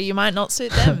photos, so Right. you might not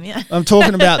suit them. Yeah. I'm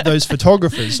talking about those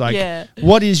photographers. Like,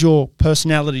 what is your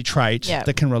personality trait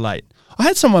that can relate? I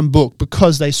had someone book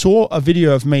because they saw a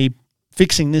video of me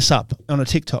fixing this up on a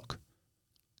TikTok.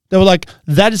 They were like,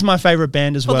 that is my favorite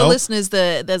band as For well. the listeners,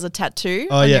 there's a tattoo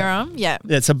on your arm. Yeah.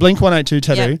 Yeah, it's a Blink-182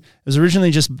 tattoo. Yeah. It was originally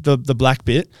just the black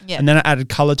bit, Yeah. and then I added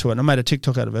colour to it, and I made a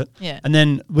TikTok out of it. Yeah. And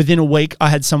then within a week, I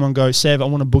had someone go, Sev, I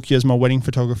want to book you as my wedding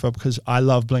photographer because I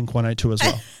love Blink-182 as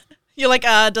well. You're like,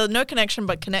 no connection,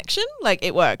 but connection? Like,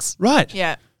 it works. Right.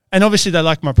 Yeah. And obviously they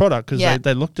liked my product because Yeah.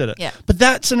 they looked at it. Yeah. But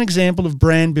that's an example of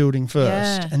brand building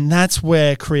first. Yeah. And that's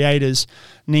where creators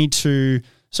need to...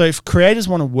 So if creators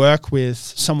want to work with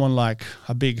someone like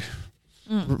a big...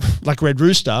 like Red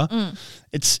Rooster,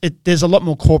 there's a lot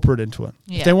more corporate into it.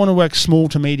 Yeah. If they want to work small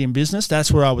to medium business, that's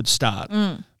where I would start.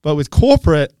 But with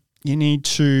corporate, you need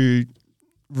to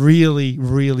really,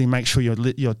 really make sure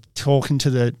you're talking to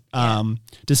the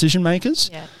decision makers.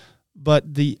 Yeah.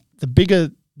 But the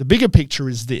bigger picture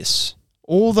is this.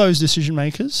 All those decision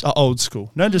makers are old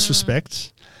school. No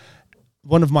disrespect.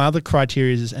 One of my other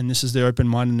criteria is, and this is the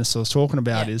open-mindedness I was talking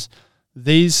about, is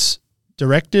these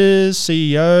directors,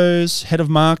 CEOs, head of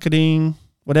marketing,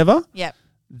 whatever,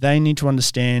 they need to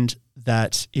understand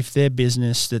that if their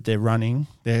business that they're running,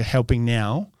 they're helping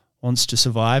now, wants to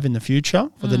survive in the future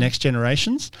for the next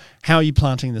generations, how are you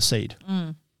planting the seed?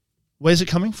 Where's it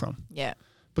coming from? Yeah.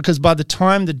 because by the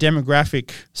time the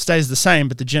demographic stays the same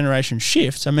but the generation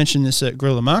shifts, I mentioned this at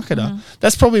Guerrilla Marketer,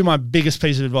 that's probably my biggest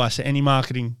piece of advice to any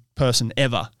marketing person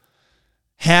ever.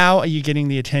 How are you getting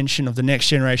the attention of the next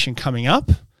generation coming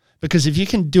up? Because if you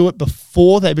can do it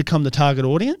before they become the target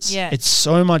audience, it's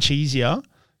so much easier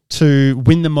to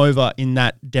win them over in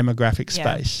that demographic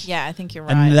space. Yeah, I think you're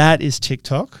right. And that is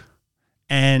TikTok.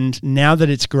 And now that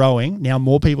it's growing, now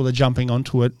more people are jumping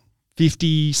onto it.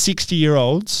 50,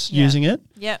 60-year-olds using it.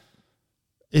 Yep.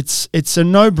 It's a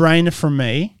no-brainer from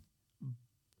me,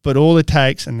 but all it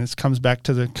takes, and this comes back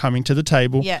to the coming to the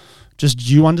table, just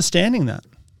you understanding that.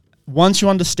 Once you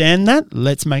understand that,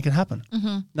 let's make it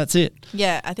happen. That's it.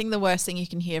 Yeah, I think the worst thing you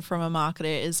can hear from a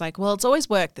marketer is like, well, it's always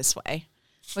worked this way.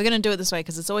 We're going to do it this way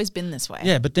because it's always been this way.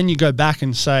 Yeah, but then you go back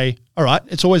and say, all right,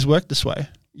 it's always worked this way.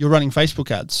 You're running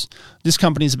Facebook ads. This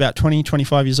company is about 20,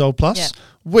 25 years old plus. Yeah.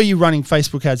 Were you running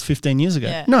Facebook ads 15 years ago?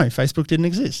 Yeah. No, Facebook didn't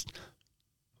exist.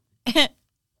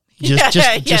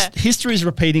 Just history is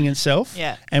repeating itself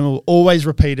and will always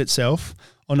repeat itself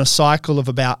on a cycle of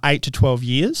about 8 to 12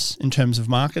 years in terms of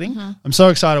marketing. I'm so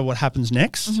excited what happens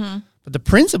next. But the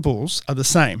principles are the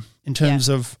same in terms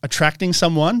of attracting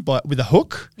someone with a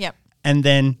hook and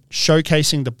then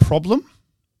showcasing the problem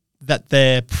that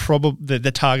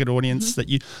the target audience that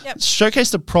you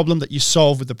showcase the problem that you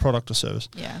solve with the product or service.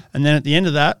 Yeah. And then at the end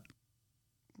of that,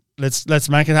 let's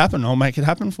make it happen. I'll make it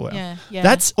happen for you. Yeah. Yeah.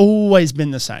 That's always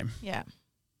been the same. Yeah.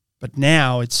 But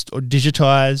now it's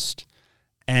digitized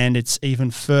and it's even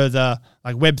further,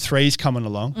 like Web3 is coming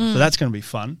along. So that's going to be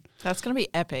fun. That's going to be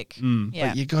epic. Yeah.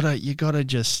 But you gotta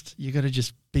just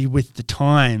be with the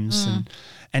times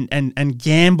and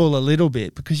gamble a little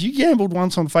bit, because you gambled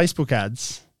once on Facebook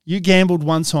ads. You gambled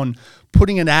once on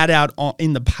putting an ad out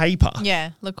in the paper.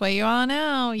 Yeah, look where you are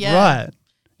now. Yeah. Right.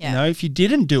 Yeah. You know, if you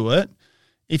didn't do it,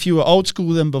 if you were old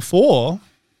school than before,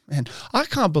 and I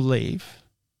can't believe,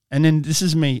 and then this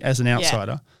is me as an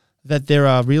outsider, that there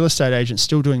are real estate agents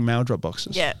still doing mail drop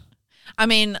boxes. Yeah. I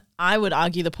mean, I would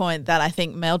argue the point that I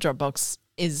think mail drops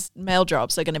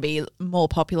are going to be more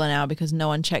popular now because no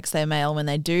one checks their mail when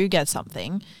they do get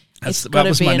something. That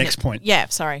was my next point. Yeah,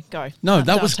 sorry, go.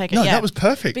 That was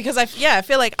perfect. Because I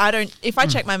feel like if I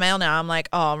check my mail now, I'm like,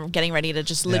 oh, I'm getting ready to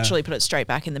just literally put it straight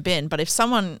back in the bin. But if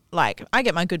someone, like, I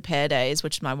get my good pair days,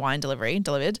 which is my wine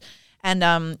delivered.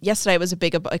 And yesterday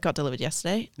it got delivered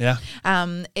yesterday. Yeah.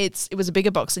 It was a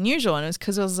bigger box than usual, and it was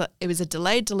because it was a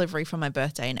delayed delivery for my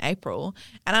birthday in April,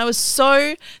 and I was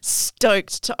so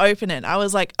stoked to open it. I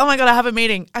was like, oh my God, I have a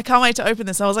meeting. I can't wait to open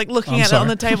this. I was like looking at it on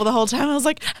the table the whole time. I was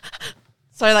like,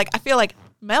 so like I feel like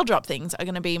mail drop things are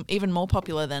going to be even more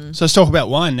popular than. So let's talk about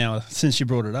wine now, since you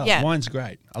brought it up. Yeah. Wine's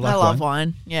great. I love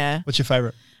wine. Yeah. What's your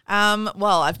favorite?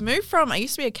 Well, I've moved from, I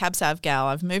used to be a Cab Sav gal.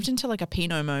 I've moved into like a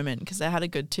Pinot moment because they had a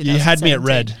good 2017. You had me at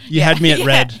red. You had me at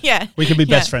red. Yeah. We can be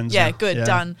best friends now. Yeah, good.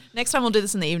 Done. Next time we'll do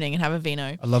this in the evening and have a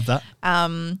vino. I love that.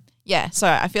 Yeah. So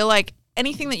I feel like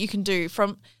anything that you can do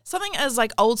from something as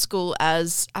like old school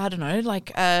as, I don't know,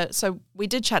 like, so we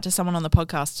did chat to someone on the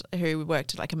podcast who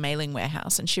worked at like a mailing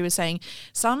warehouse, and she was saying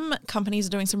some companies are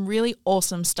doing some really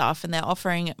awesome stuff and they're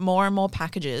offering more and more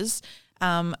packages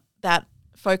that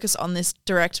focus on this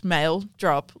direct mail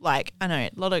drop. Like, I know a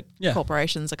lot of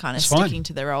corporations are kind of sticking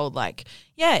to their old, like,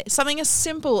 something as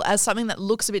simple as something that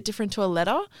looks a bit different to a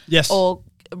letter. Yes. Or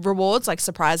rewards like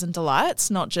surprise and delights,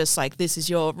 not just like this is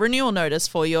your renewal notice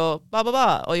for your blah, blah,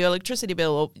 blah, or your electricity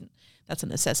bill, or that's a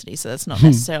necessity, so that's not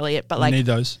necessarily it. But like, need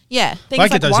those. Yeah. Things I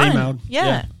get like those wine. emailed.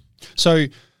 Yeah. So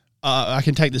I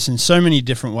can take this in so many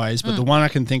different ways, but the one I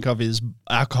can think of is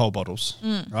alcohol bottles,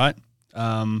 right?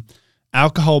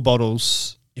 Alcohol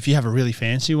bottles, if you have a really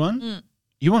fancy one,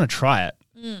 you want to try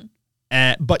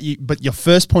it. But your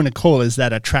first point of call is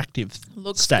that attractive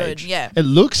stage. Good, yeah. It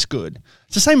looks good.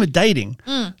 It's the same with dating.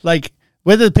 Like,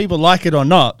 whether people like it or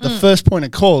not, the first point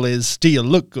of call is, do you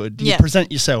look good? Do you present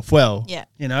yourself well? Yeah.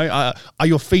 You know, are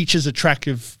your features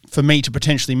attractive for me to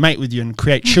potentially mate with you and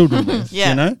create children with?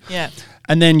 You know? Yeah.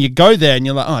 And then you go there and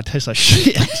you're like, oh, it tastes like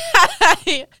shit.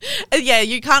 Yeah,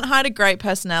 you can't hide a great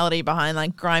personality behind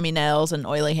like grimy nails and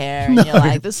oily hair, and you're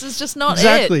like, this is just not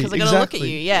it, because I got to look at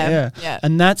you. Yeah.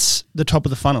 And that's the top of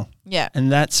the funnel. Yeah.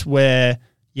 And that's where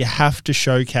you have to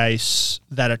showcase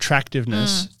that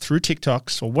attractiveness through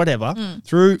TikToks or whatever,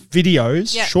 through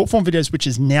videos, short form videos, which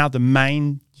is now the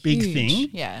main big thing.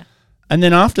 Yeah. And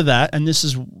then after that, and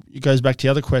it goes back to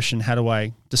the other question, how do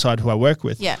I decide who I work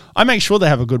with? Yeah. I make sure they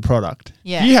have a good product.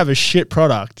 Yeah. If you have a shit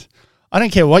product, I don't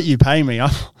care what you pay me.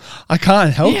 I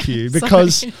can't help you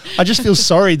because I just feel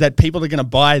sorry that people are going to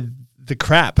buy the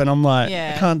crap, and I'm like,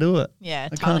 I can't do it. Yeah,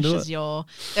 I can't do it.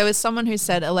 There was someone who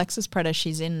said, Alexis Preda,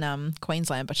 she's in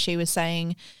Queensland, but she was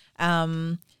saying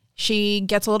She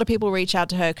gets a lot of people reach out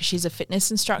to her because she's a fitness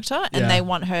instructor and they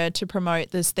want her to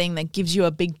promote this thing that gives you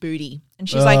a big booty. And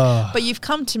she's like, but you've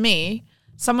come to me,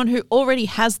 someone who already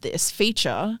has this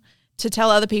feature, to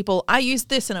tell other people, I use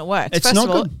this and it works. It's First not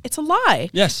of all, good. it's a lie.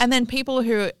 Yes. And then people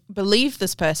who believe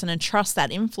this person and trust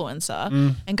that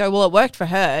influencer and go, well, it worked for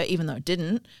her, even though it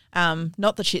didn't.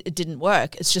 Not that it didn't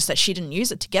work. It's just that she didn't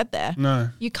use it to get there. No.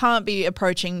 You can't be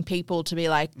approaching people to be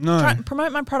like, No.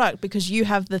 promote my product because you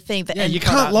have the thing. The end you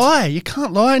product. can't lie. You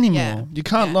can't lie anymore. Yeah. You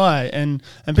can't lie, and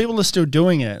people are still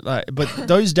doing it. But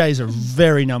those days are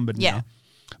very numbered now.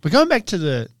 But going back to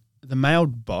the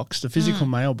mailbox, the physical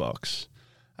mailbox,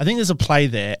 I think there's a play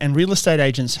there, and real estate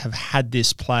agents have had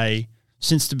this play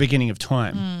since the beginning of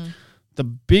time. The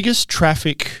biggest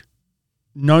traffic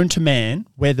known to man,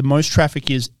 where the most traffic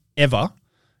is ever,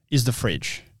 is the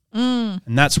fridge. And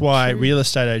that's why real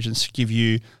estate agents give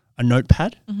you a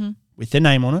notepad with their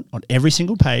name on it on every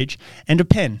single page and a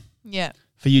pen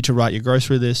for you to write your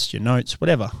grocery list, your notes,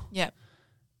 whatever. Yeah.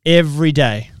 Every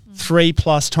day,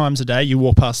 3+ times a day, you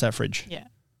walk past that fridge. Yeah.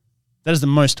 That is the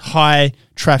most high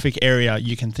traffic area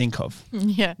you can think of.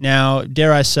 Yeah. Now,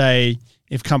 dare I say,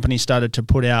 if companies started to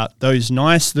put out those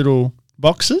nice little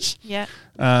boxes,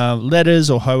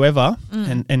 letters or however,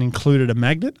 and included a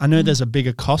magnet, I know there's a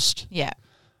bigger cost. Yeah.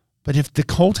 But if the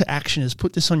call to action is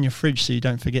put this on your fridge so you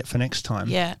don't forget for next time,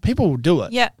 people will do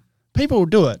it. Yeah. People will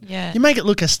do it. Yeah. You make it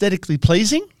look aesthetically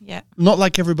pleasing, not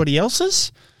like everybody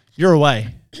else's, you're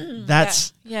away.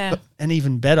 That's and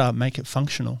even better, make it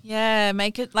functional. Yeah,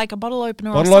 make it like a bottle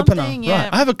opener Bottle or opener, something. Yeah.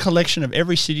 right. I have a collection of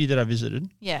every city that I visited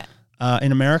Yeah.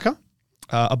 in America,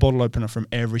 a bottle opener from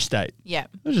every state. Yeah.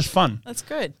 It was just fun. That's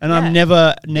good. And I'm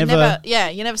never You're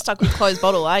never stuck with closed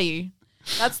bottle, are you?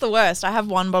 That's the worst. I have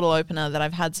one bottle opener that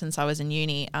I've had since I was in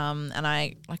uni, and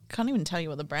I can't even tell you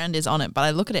what the brand is on it, but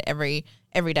I look at it every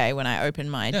day when I open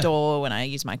my door, when I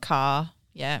use my car.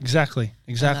 Yeah. Exactly.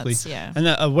 And And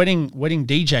a wedding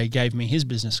DJ gave me his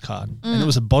business card, and it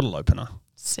was a bottle opener.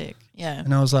 Sick. Yeah.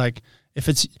 And I was like, if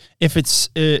it's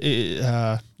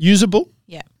usable,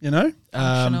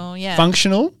 Functional,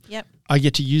 functional, Yep. I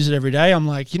get to use it every day. I'm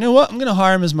like, you know what? I'm going to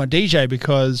hire him as my DJ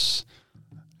because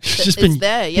he's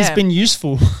been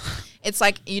useful. It's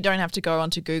like you don't have to go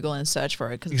onto Google and search for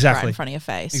it because it's Exactly. right in front of your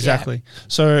face. Exactly.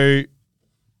 So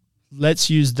let's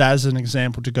use that as an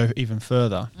example to go even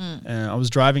further. I was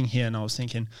driving here and I was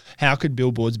thinking, how could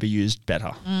billboards be used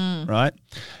better, right?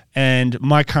 And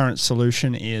my current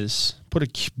solution is put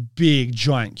a big,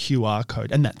 giant QR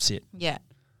code, and that's it. Yeah.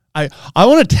 I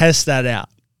want to test that out.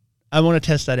 And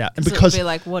because it'll be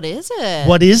like, what is it?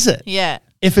 What is it? Yeah.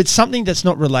 If it's something that's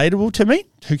not relatable to me,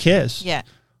 who cares? Yeah.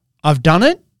 I've done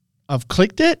it. I've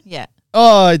clicked it. Yeah.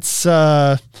 Oh, it's,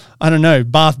 I don't know,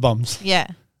 bath bombs. Yeah.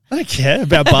 I don't care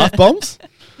about bath bombs.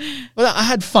 But I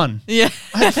had fun. Yeah.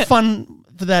 I had fun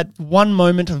for that one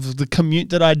moment of the commute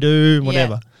that I do,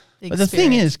 whatever. But the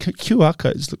thing is, QR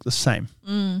codes look the same.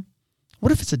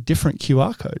 What if it's a different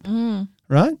QR code,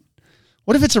 right?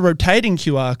 What if it's a rotating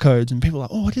QR code and people are like,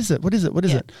 oh, what is it? What is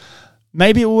it?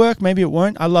 Maybe it will work, maybe it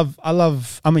won't. I'm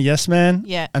a yes man.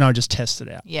 Yeah. And I'll just test it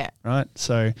out. Yeah. Right?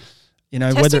 So,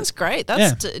 testing's great.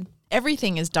 That's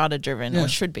everything is data driven or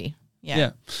should be.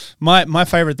 Yeah. My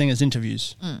favorite thing is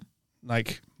interviews.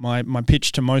 Like my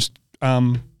pitch to most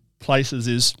places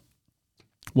is,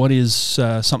 what is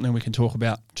something we can talk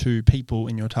about to people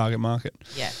in your target market?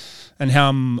 Yeah. And how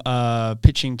I'm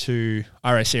pitching to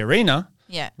RAC Arena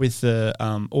with the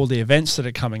all the events that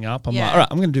are coming up. I'm like, all right,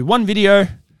 I'm going to do one video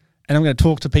and I'm going to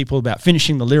talk to people about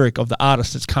finishing the lyric of the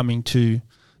artist that's coming to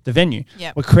the venue.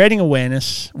 Yeah. We're creating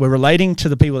awareness. We're relating to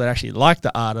the people that actually like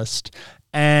the artist.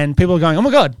 And people are going, oh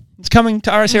my God, it's coming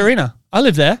to RAC Arena. I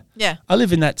live there. Yeah. I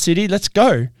live in that city. Let's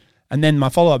go. And then my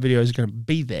follow-up video is going to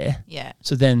be there. Yeah.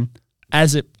 So then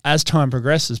as time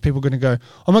progresses, people are going to go,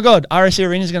 oh my God, RAC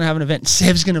Arena is going to have an event.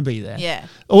 Sev's going to be there. Yeah.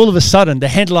 All of a sudden, the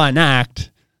headline act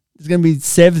is going to be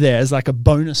Sev there as like a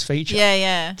bonus feature. Yeah,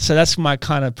 yeah. So that's my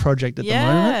kind of project at the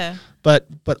moment.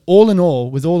 But all in all,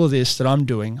 with all of this that I'm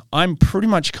doing, I'm pretty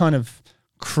much kind of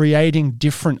creating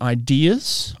different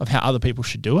ideas of how other people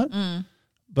should do it.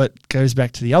 But goes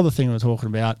back to the other thing we were talking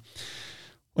about.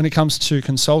 When it comes to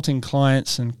consulting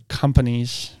clients and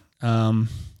companies,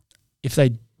 if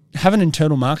they have an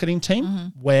internal marketing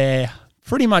team, we're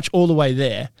pretty much all the way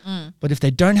there. But if they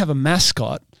don't have a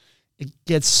mascot, it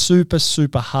gets super,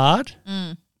 super hard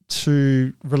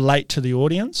to relate to the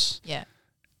audience. Yeah.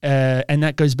 And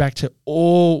that goes back to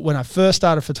when I first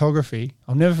started photography,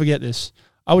 I'll never forget this.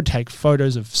 I would take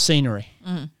photos of scenery.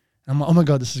 And I'm like, oh my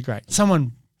God, this is great.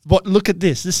 Look at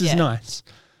this. This is nice.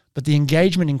 but the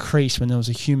engagement increased when there was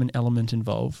a human element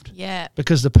involved. Yeah.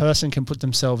 Because the person can put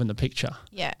themselves in the picture.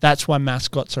 Yeah. That's why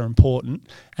mascots are important,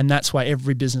 and that's why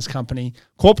every business company,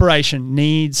 corporation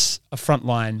needs a front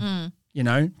line, you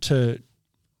know, to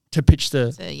pitch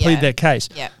plead their case.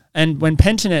 Yeah. And when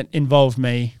Pentanet involved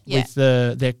me with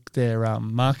their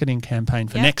marketing campaign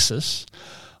for Nexus,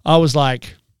 I was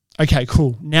like, okay,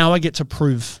 cool. Now I get to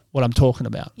prove what I'm talking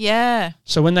about. Yeah.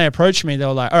 So when they approached me, they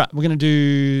were like, all right, we're going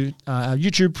to do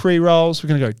YouTube pre-rolls. We're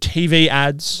going to go TV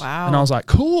ads. Wow. And I was like,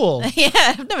 cool. Yeah,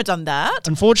 I've never done that.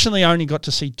 Unfortunately, I only got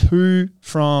to see 2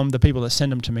 from the people that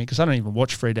send them to me because I don't even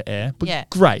watch free to air. But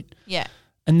great. Yeah.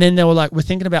 And then they were like, we're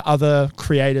thinking about other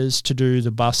creators to do the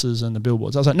buses and the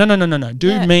billboards. I was like, no.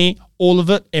 Do me, all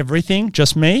of it, everything,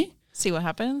 just me. See what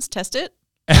happens. Test it.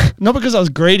 Not because I was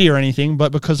greedy or anything,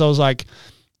 but because I was like,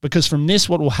 because from this,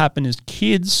 what will happen is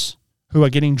kids who are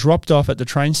getting dropped off at the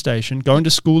train station, going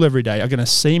to school every day, are going to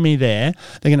see me there.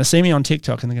 They're going to see me on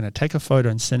TikTok and they're going to take a photo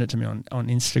and send it to me on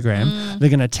Instagram. They're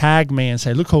going to tag me and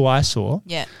say, look who I saw.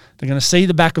 Yeah. They're going to see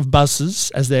the back of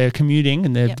buses as they're commuting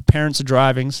and their parents are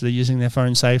driving, so they're using their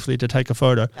phone safely to take a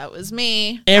photo. That was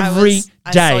me. Every day.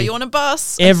 I saw you on a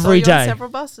bus. Every day. On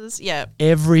several buses. Yeah.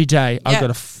 Every day I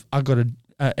got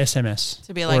a SMS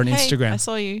to be like, or an hey, Instagram. I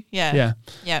saw you. Yeah.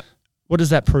 Yeah. What does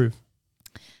that prove?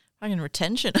 Fucking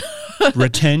retention.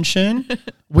 Retention.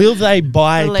 Will they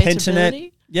buy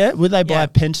Pentanet? Yeah. Will they buy a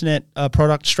Pentanet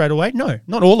product straight away? No,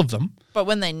 not all of them. But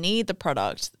when they need the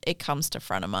product, it comes to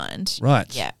front of mind.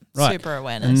 Right. Yeah. Right. Super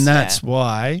awareness. And that's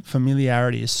why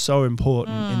familiarity is so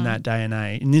important in that day and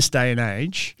age, in this day and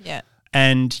age. Yeah.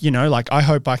 And, you know, like I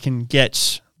hope I can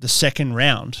get the second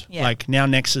round. Yeah. Like now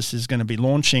Nexus is going to be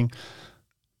launching.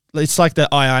 It's like the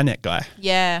IINet guy.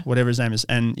 Yeah. Whatever his name is.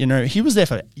 And, you know, he was there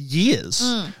for years.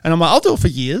 And I'm like, I'll do it for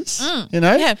years, you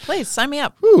know? Yeah, please, sign me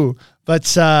up. Ooh.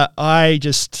 But I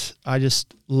just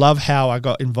love how I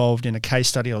got involved in a case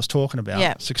study I was talking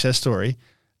about, success story.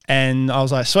 And I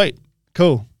was like, sweet,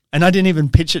 cool. And I didn't even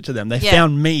pitch it to them. They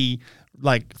found me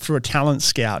like through a talent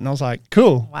scout. And I was like,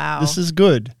 cool. Wow. This is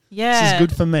good. Yeah. This is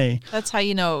good for me. That's how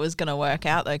you know it was going to work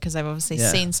out, though, because they've obviously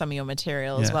seen some of your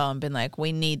material as well and been like,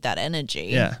 we need that energy.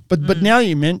 Yeah. But now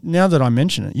that I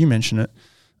mention it, you mention it,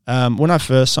 when I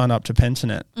first signed up to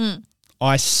Pentanet,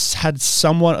 I had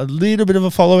somewhat a little bit of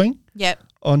a following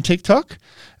on TikTok.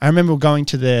 I remember going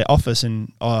to their office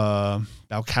in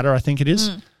Balcatta, I think it is.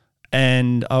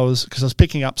 And because I was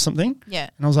picking up something. Yeah.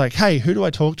 And I was like, hey, who do I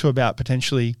talk to about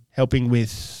potentially helping with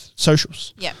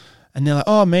socials? Yeah. And they're like,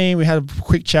 oh, me, we had a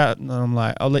quick chat. And I'm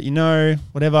like, I'll let you know,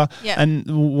 whatever. Yeah. And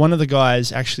one of the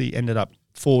guys actually ended up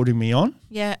forwarding me on.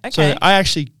 Yeah, okay. So I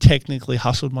actually technically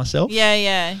hustled myself. Yeah,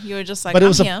 yeah. You were just like, but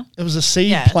I'm here. It was a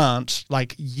seed plant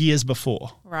like years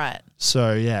before. Right.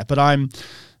 So, yeah. But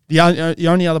the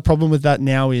only other problem with that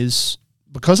now is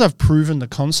because I've proven the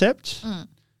concept,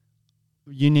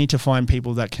 you need to find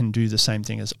people that can do the same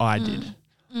thing as I did.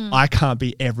 I can't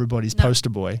be everybody's poster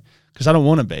boy because I don't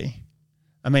want to be.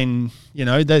 I mean, you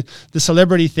know, the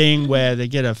celebrity thing where they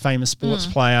get a famous sports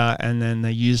player and then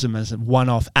they use them as a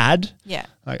one-off ad. Yeah.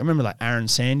 Like I remember like Aaron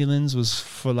Sandilands was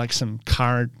for like some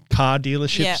car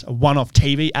dealerships, a one-off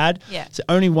TV ad. Yeah. It's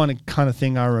the only one kind of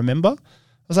thing I remember.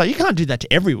 I was like, you can't do that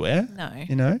to everywhere. No.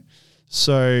 You know?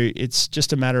 So it's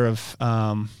just a matter of,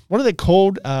 what are they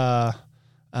called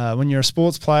when you're a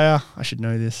sports player? I should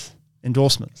know this.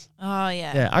 Endorsements. Oh,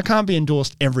 yeah. Yeah, I can't be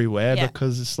endorsed everywhere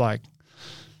because it's like,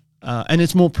 and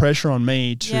it's more pressure on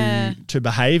me to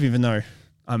behave, even though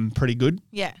I'm pretty good.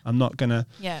 Yeah. I'm not gonna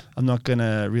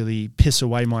really piss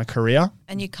away my career.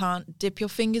 And you can't dip your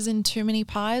fingers in too many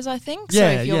pies, I think. So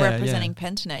if you're representing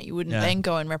Pentanet, you wouldn't then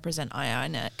go and represent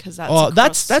IINet because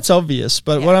that's obvious.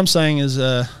 But what I'm saying is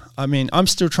I mean, I'm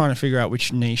still trying to figure out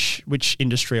which niche, which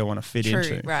industry I want to fit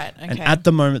into. Right, okay. And at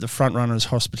the moment, the front runner is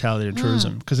hospitality and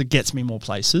tourism because it gets me more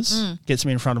places, gets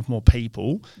me in front of more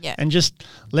people, and just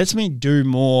lets me do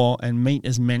more and meet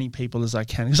as many people as I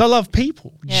can because I love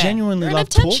people. Yeah. Genuinely love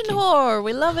talking. You're an attention whore.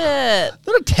 We love it.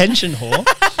 Not attention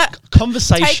whore.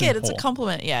 Conversation Take it. whore. It's a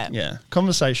compliment. Yeah. Yeah.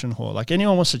 Conversation whore. Like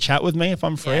anyone wants to chat with me if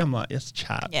I'm free, I'm like, yes,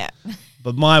 chat. Yeah.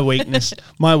 But my weakness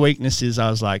is I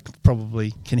was like,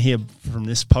 probably can hear from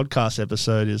this podcast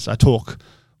episode is I talk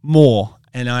more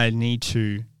and I need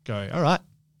to go, all right,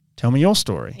 tell me your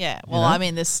story. Yeah. Well, I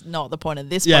mean, this is not the point of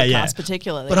this podcast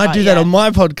particularly. But I do that on my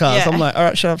podcast. Yeah. I'm like, all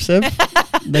right, shut up, Seb.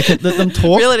 Let them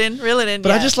talk. Reel it in. But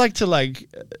I just like to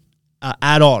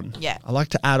add on. Yeah. I like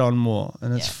to add on more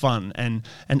and it's fun. And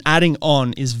adding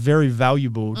on is very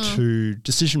valuable to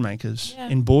decision makers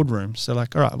in boardrooms. They're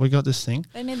like, all right, we got this thing.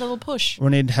 They need a little push. We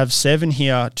need to have Seven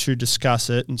here to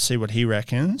discuss it and see what he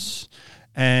reckons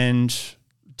and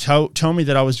tell me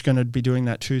that I was going to be doing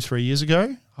that 2-3 years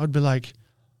ago, I'd be like,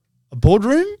 a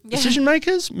boardroom, decision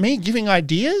makers, me giving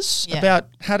ideas about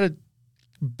how to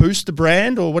boost the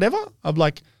brand or whatever. I'm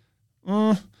like,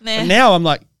 But now I'm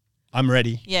like, I'm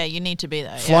ready. Yeah, you need to be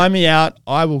there. Fly me out.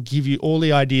 I will give you all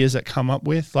the ideas that come up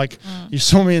with. Like you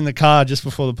saw me in the car just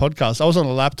before the podcast. I was on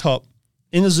a laptop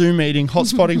in a Zoom meeting,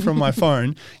 hotspotting from my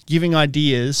phone, giving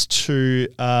ideas to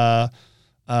a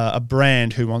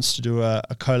brand who wants to do a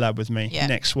collab with me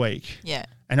next week. Yeah.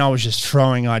 And I was just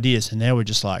throwing ideas and they were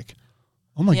just like,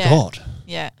 oh my God.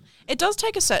 Yeah. It does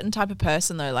take a certain type of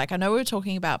person though. Like I know we were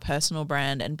talking about personal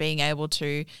brand and being able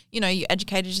to, you know, you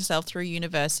educated yourself through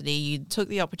university, you took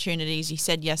the opportunities, you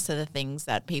said yes to the things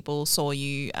that people saw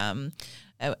you,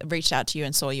 reached out to you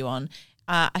and saw you on.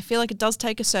 I feel like it does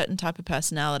take a certain type of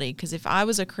personality because if I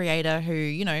was a creator who,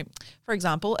 you know, for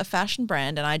example, a fashion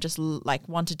brand and I just like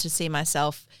wanted to see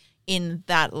myself in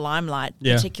that limelight,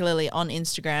 particularly on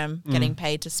Instagram, getting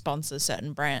paid to sponsor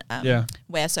certain brand,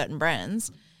 wear certain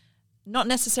brands, not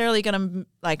necessarily going to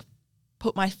like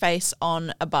put my face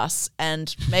on a bus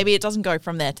and maybe it doesn't go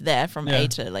from there to there, from A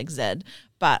to like Z.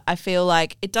 But I feel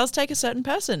like it does take a certain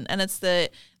person and it's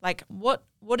the like what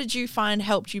did you find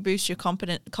helped you boost your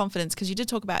confidence? Because you did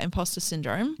talk about imposter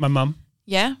syndrome. My mum.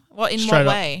 Yeah? What Straight up.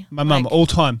 way? My mum, all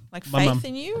time. Like my faith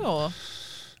in you or?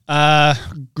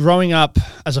 Growing up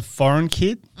as a foreign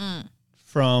kid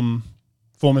from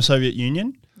former Soviet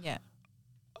Union,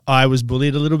 I was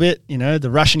bullied a little bit, you know, the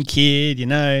Russian kid, you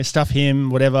know, stuff him,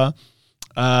 whatever.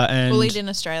 And bullied in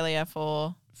Australia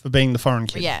for being the foreign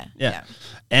kid. Yeah.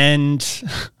 And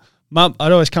Mum,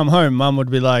 I'd always come home, Mum would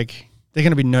be like, they're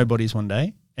going to be nobodies one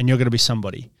day and you're going to be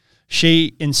somebody.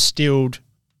 She instilled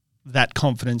that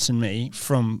confidence in me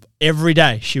from every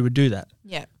day. She would do that.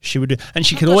 Yeah. She would do, and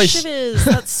she could always shivers.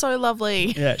 That's so lovely.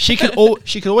 Yeah. She could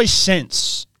always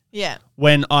sense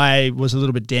when I was a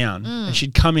little bit down and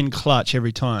she'd come in clutch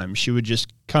every time. She would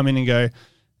just come in and go,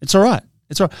 it's all right.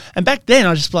 It's all right. And back then I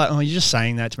was just like, oh, you're just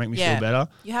saying that to make me feel better.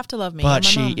 You have to love me. But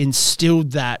she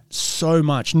instilled that so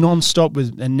much nonstop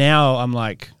and now I'm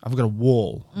like, I've got a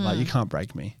wall. Like you can't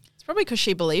break me. It's probably because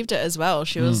she believed it as well.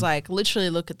 She was like, literally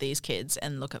look at these kids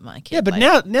and look at my kid. Yeah, but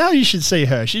like, now you should see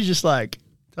her. She's just like,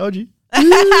 told you.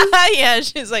 Yeah,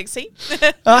 she's like, see?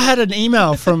 I had an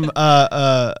email from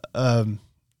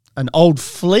an old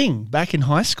fling back in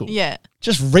high school. Yeah.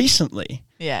 Just recently.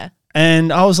 Yeah.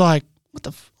 And I was like,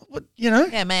 what, you know?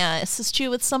 Yeah, may I assist you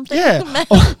with something? Yeah.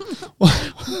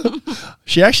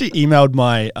 She actually emailed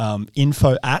my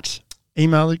info@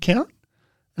 email account.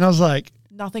 And I was like,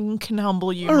 nothing can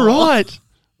humble you all more.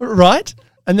 Right.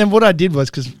 And then what I did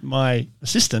was, because my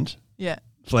assistant,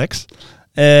 Flex,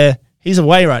 he's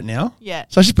away right now. Yeah.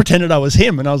 So I just pretended I was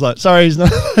him and I was like, sorry, he's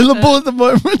not available at the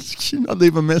moment. Should not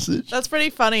leave a message. That's pretty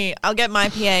funny. I'll get my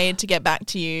PA to get back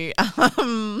to you.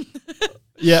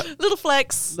 Yeah. Little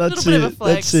flex. That's little bit of a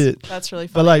flex. That's it. That's really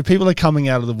funny. But like people are coming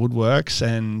out of the woodworks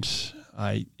and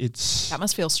that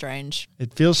must feel strange.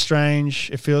 It feels strange.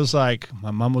 It feels like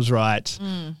my mum was right.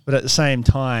 But at the same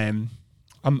time,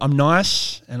 I'm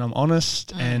nice and I'm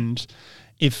honest and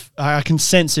if I can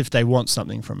sense if they want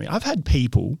something from me. I've had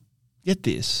people, get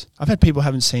this, I've had people I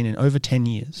haven't seen in over 10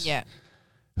 years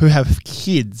who have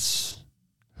kids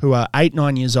who are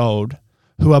 8-9 years old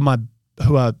who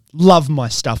love my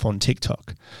stuff on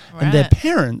TikTok. Right. And their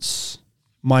parents,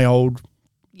 my old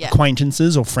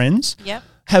acquaintances or friends,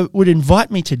 would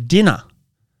invite me to dinner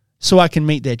so I can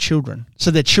meet their children,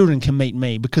 so their children can meet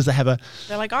me because they have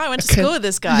they're like, oh, I went to school with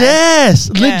this guy. Yes,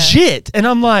 legit. And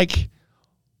I'm like,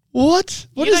 what?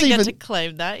 You don't get to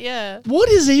claim that, What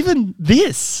is even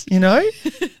this, you know?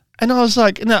 And I was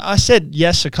like, no, I said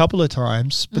yes a couple of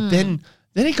times, but then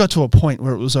it got to a point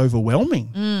where it was overwhelming.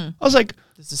 I was like,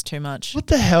 this is too much. What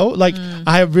the hell? Like,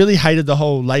 I really hated the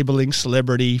whole labeling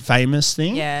celebrity famous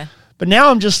thing. Yeah. But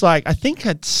now I'm just like, I think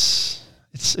it's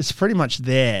pretty much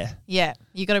there. Yeah.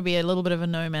 You got to be a little bit of a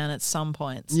no man at some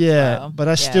points. Yeah. Well. But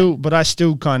I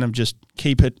still kind of just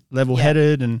keep it level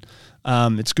headed and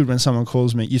it's good when someone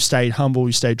calls me, you've stayed humble,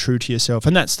 you stayed true to yourself.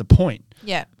 And that's the point.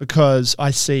 Yeah. Because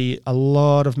I see a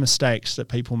lot of mistakes that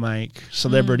people make,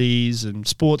 celebrities and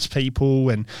sports people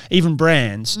and even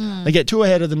brands. They get too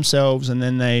ahead of themselves and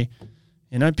then they,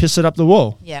 piss it up the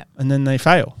wall. Yeah. And then they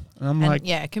fail. And I'm like...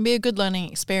 Yeah, it can be a good learning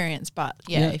experience, but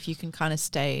if you can kind of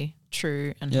stay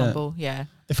true and humble,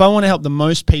 If I want to help the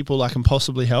most people I can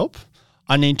possibly help,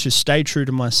 I need to stay true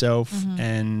to myself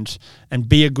and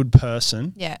be a good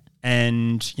person. Yeah.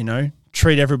 And,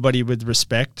 treat everybody with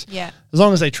respect. Yeah. As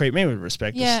long as they treat me with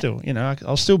respect, it's still, I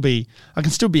can still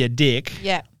be a dick.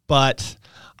 Yeah. But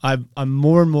I'm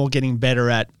more and more getting better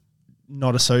at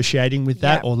not associating with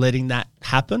that or letting that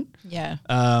happen. Yeah.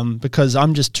 Because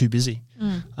I'm just too busy.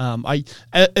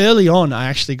 Early on, I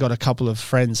actually got a couple of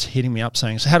friends hitting me up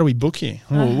saying, "So how do we book you?"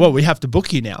 Well, we have to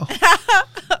book you now.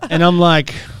 And I'm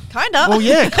like, kinda. Well,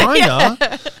 yeah,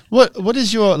 kinda. What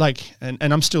is your like?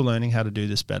 And I'm still learning how to do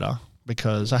this better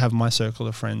because I have my circle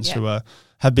of friends who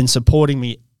have been supporting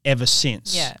me ever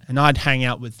since. Yeah. And I'd hang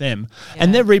out with them,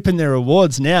 and they're reaping their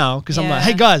rewards now because I'm like,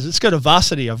 hey guys, let's go to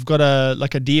Varsity. I've got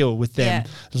a deal with them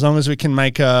as long as we can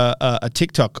make a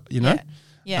TikTok, you know.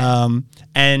 Yeah.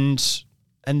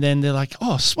 And then they're like,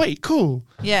 oh, sweet, cool.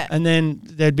 Yeah. And then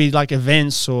there'd be like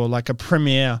events or like a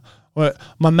premiere. Or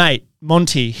my mate,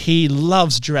 Monty, he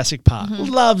loves Jurassic Park.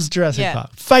 Loves Jurassic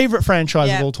Park. Favorite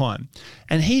franchise of all time.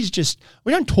 And he's just,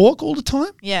 we don't talk all the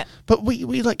time. Yeah. But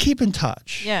we like keep in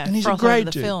touch. Yeah. And he's a great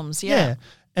dude. Films. Yeah.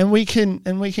 And we can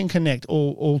connect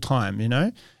all time, you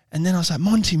know? And then I was like,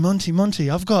 Monty,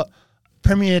 I've got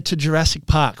premiere to Jurassic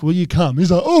Park. Will you come? He's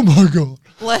like, oh my God.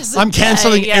 I'm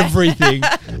cancelling everything.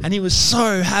 And he was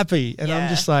so happy. And I'm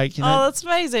just like, you know. Oh, that's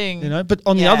amazing. You know, but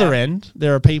on the other end,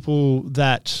 there are people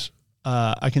that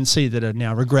I can see that are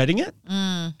now regretting it.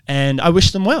 And I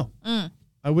wish them well.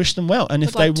 I wish them well. And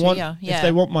if they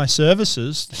want my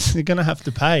services, they're going to have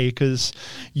to pay because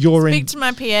Speak to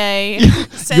my PA,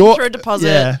 send through a deposit.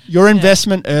 Yeah, your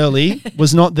investment early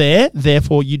was not there,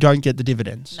 therefore you don't get the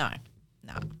dividends. No.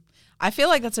 I feel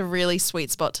like that's a really sweet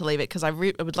spot to leave it because I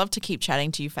would love to keep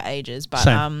chatting to you for ages. But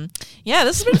this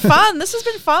has been fun. This has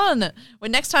been fun.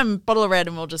 Next time, bottle of red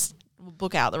and we'll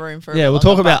book out the room for we'll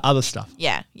talk about other stuff.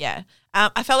 Yeah.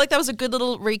 I felt like that was a good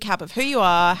little recap of who you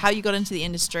are, how you got into the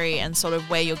industry, and sort of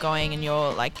where you're going and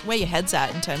where your head's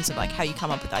at in terms of like how you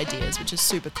come up with ideas, which is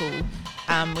super cool.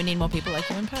 We need more people like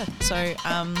you in Perth. So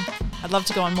I'd love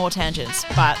to go on more tangents,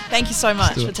 but thank you so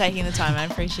much for taking the time. I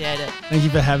appreciate it. Thank you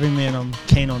for having me, and I'm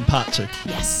keen on part 2.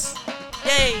 Yes.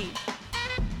 Yay.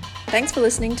 Thanks for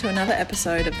listening to another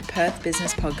episode of the Perth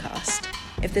Business Podcast.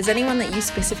 If there's anyone that you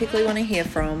specifically want to hear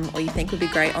from or you think would be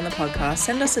great on the podcast,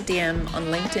 send us a DM on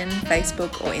LinkedIn,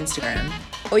 Facebook, or Instagram.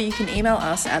 Or you can email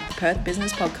us at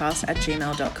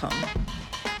theperthbusinesspodcast@gmail.com.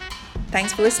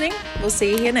 Thanks for listening. We'll see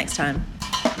you here next time.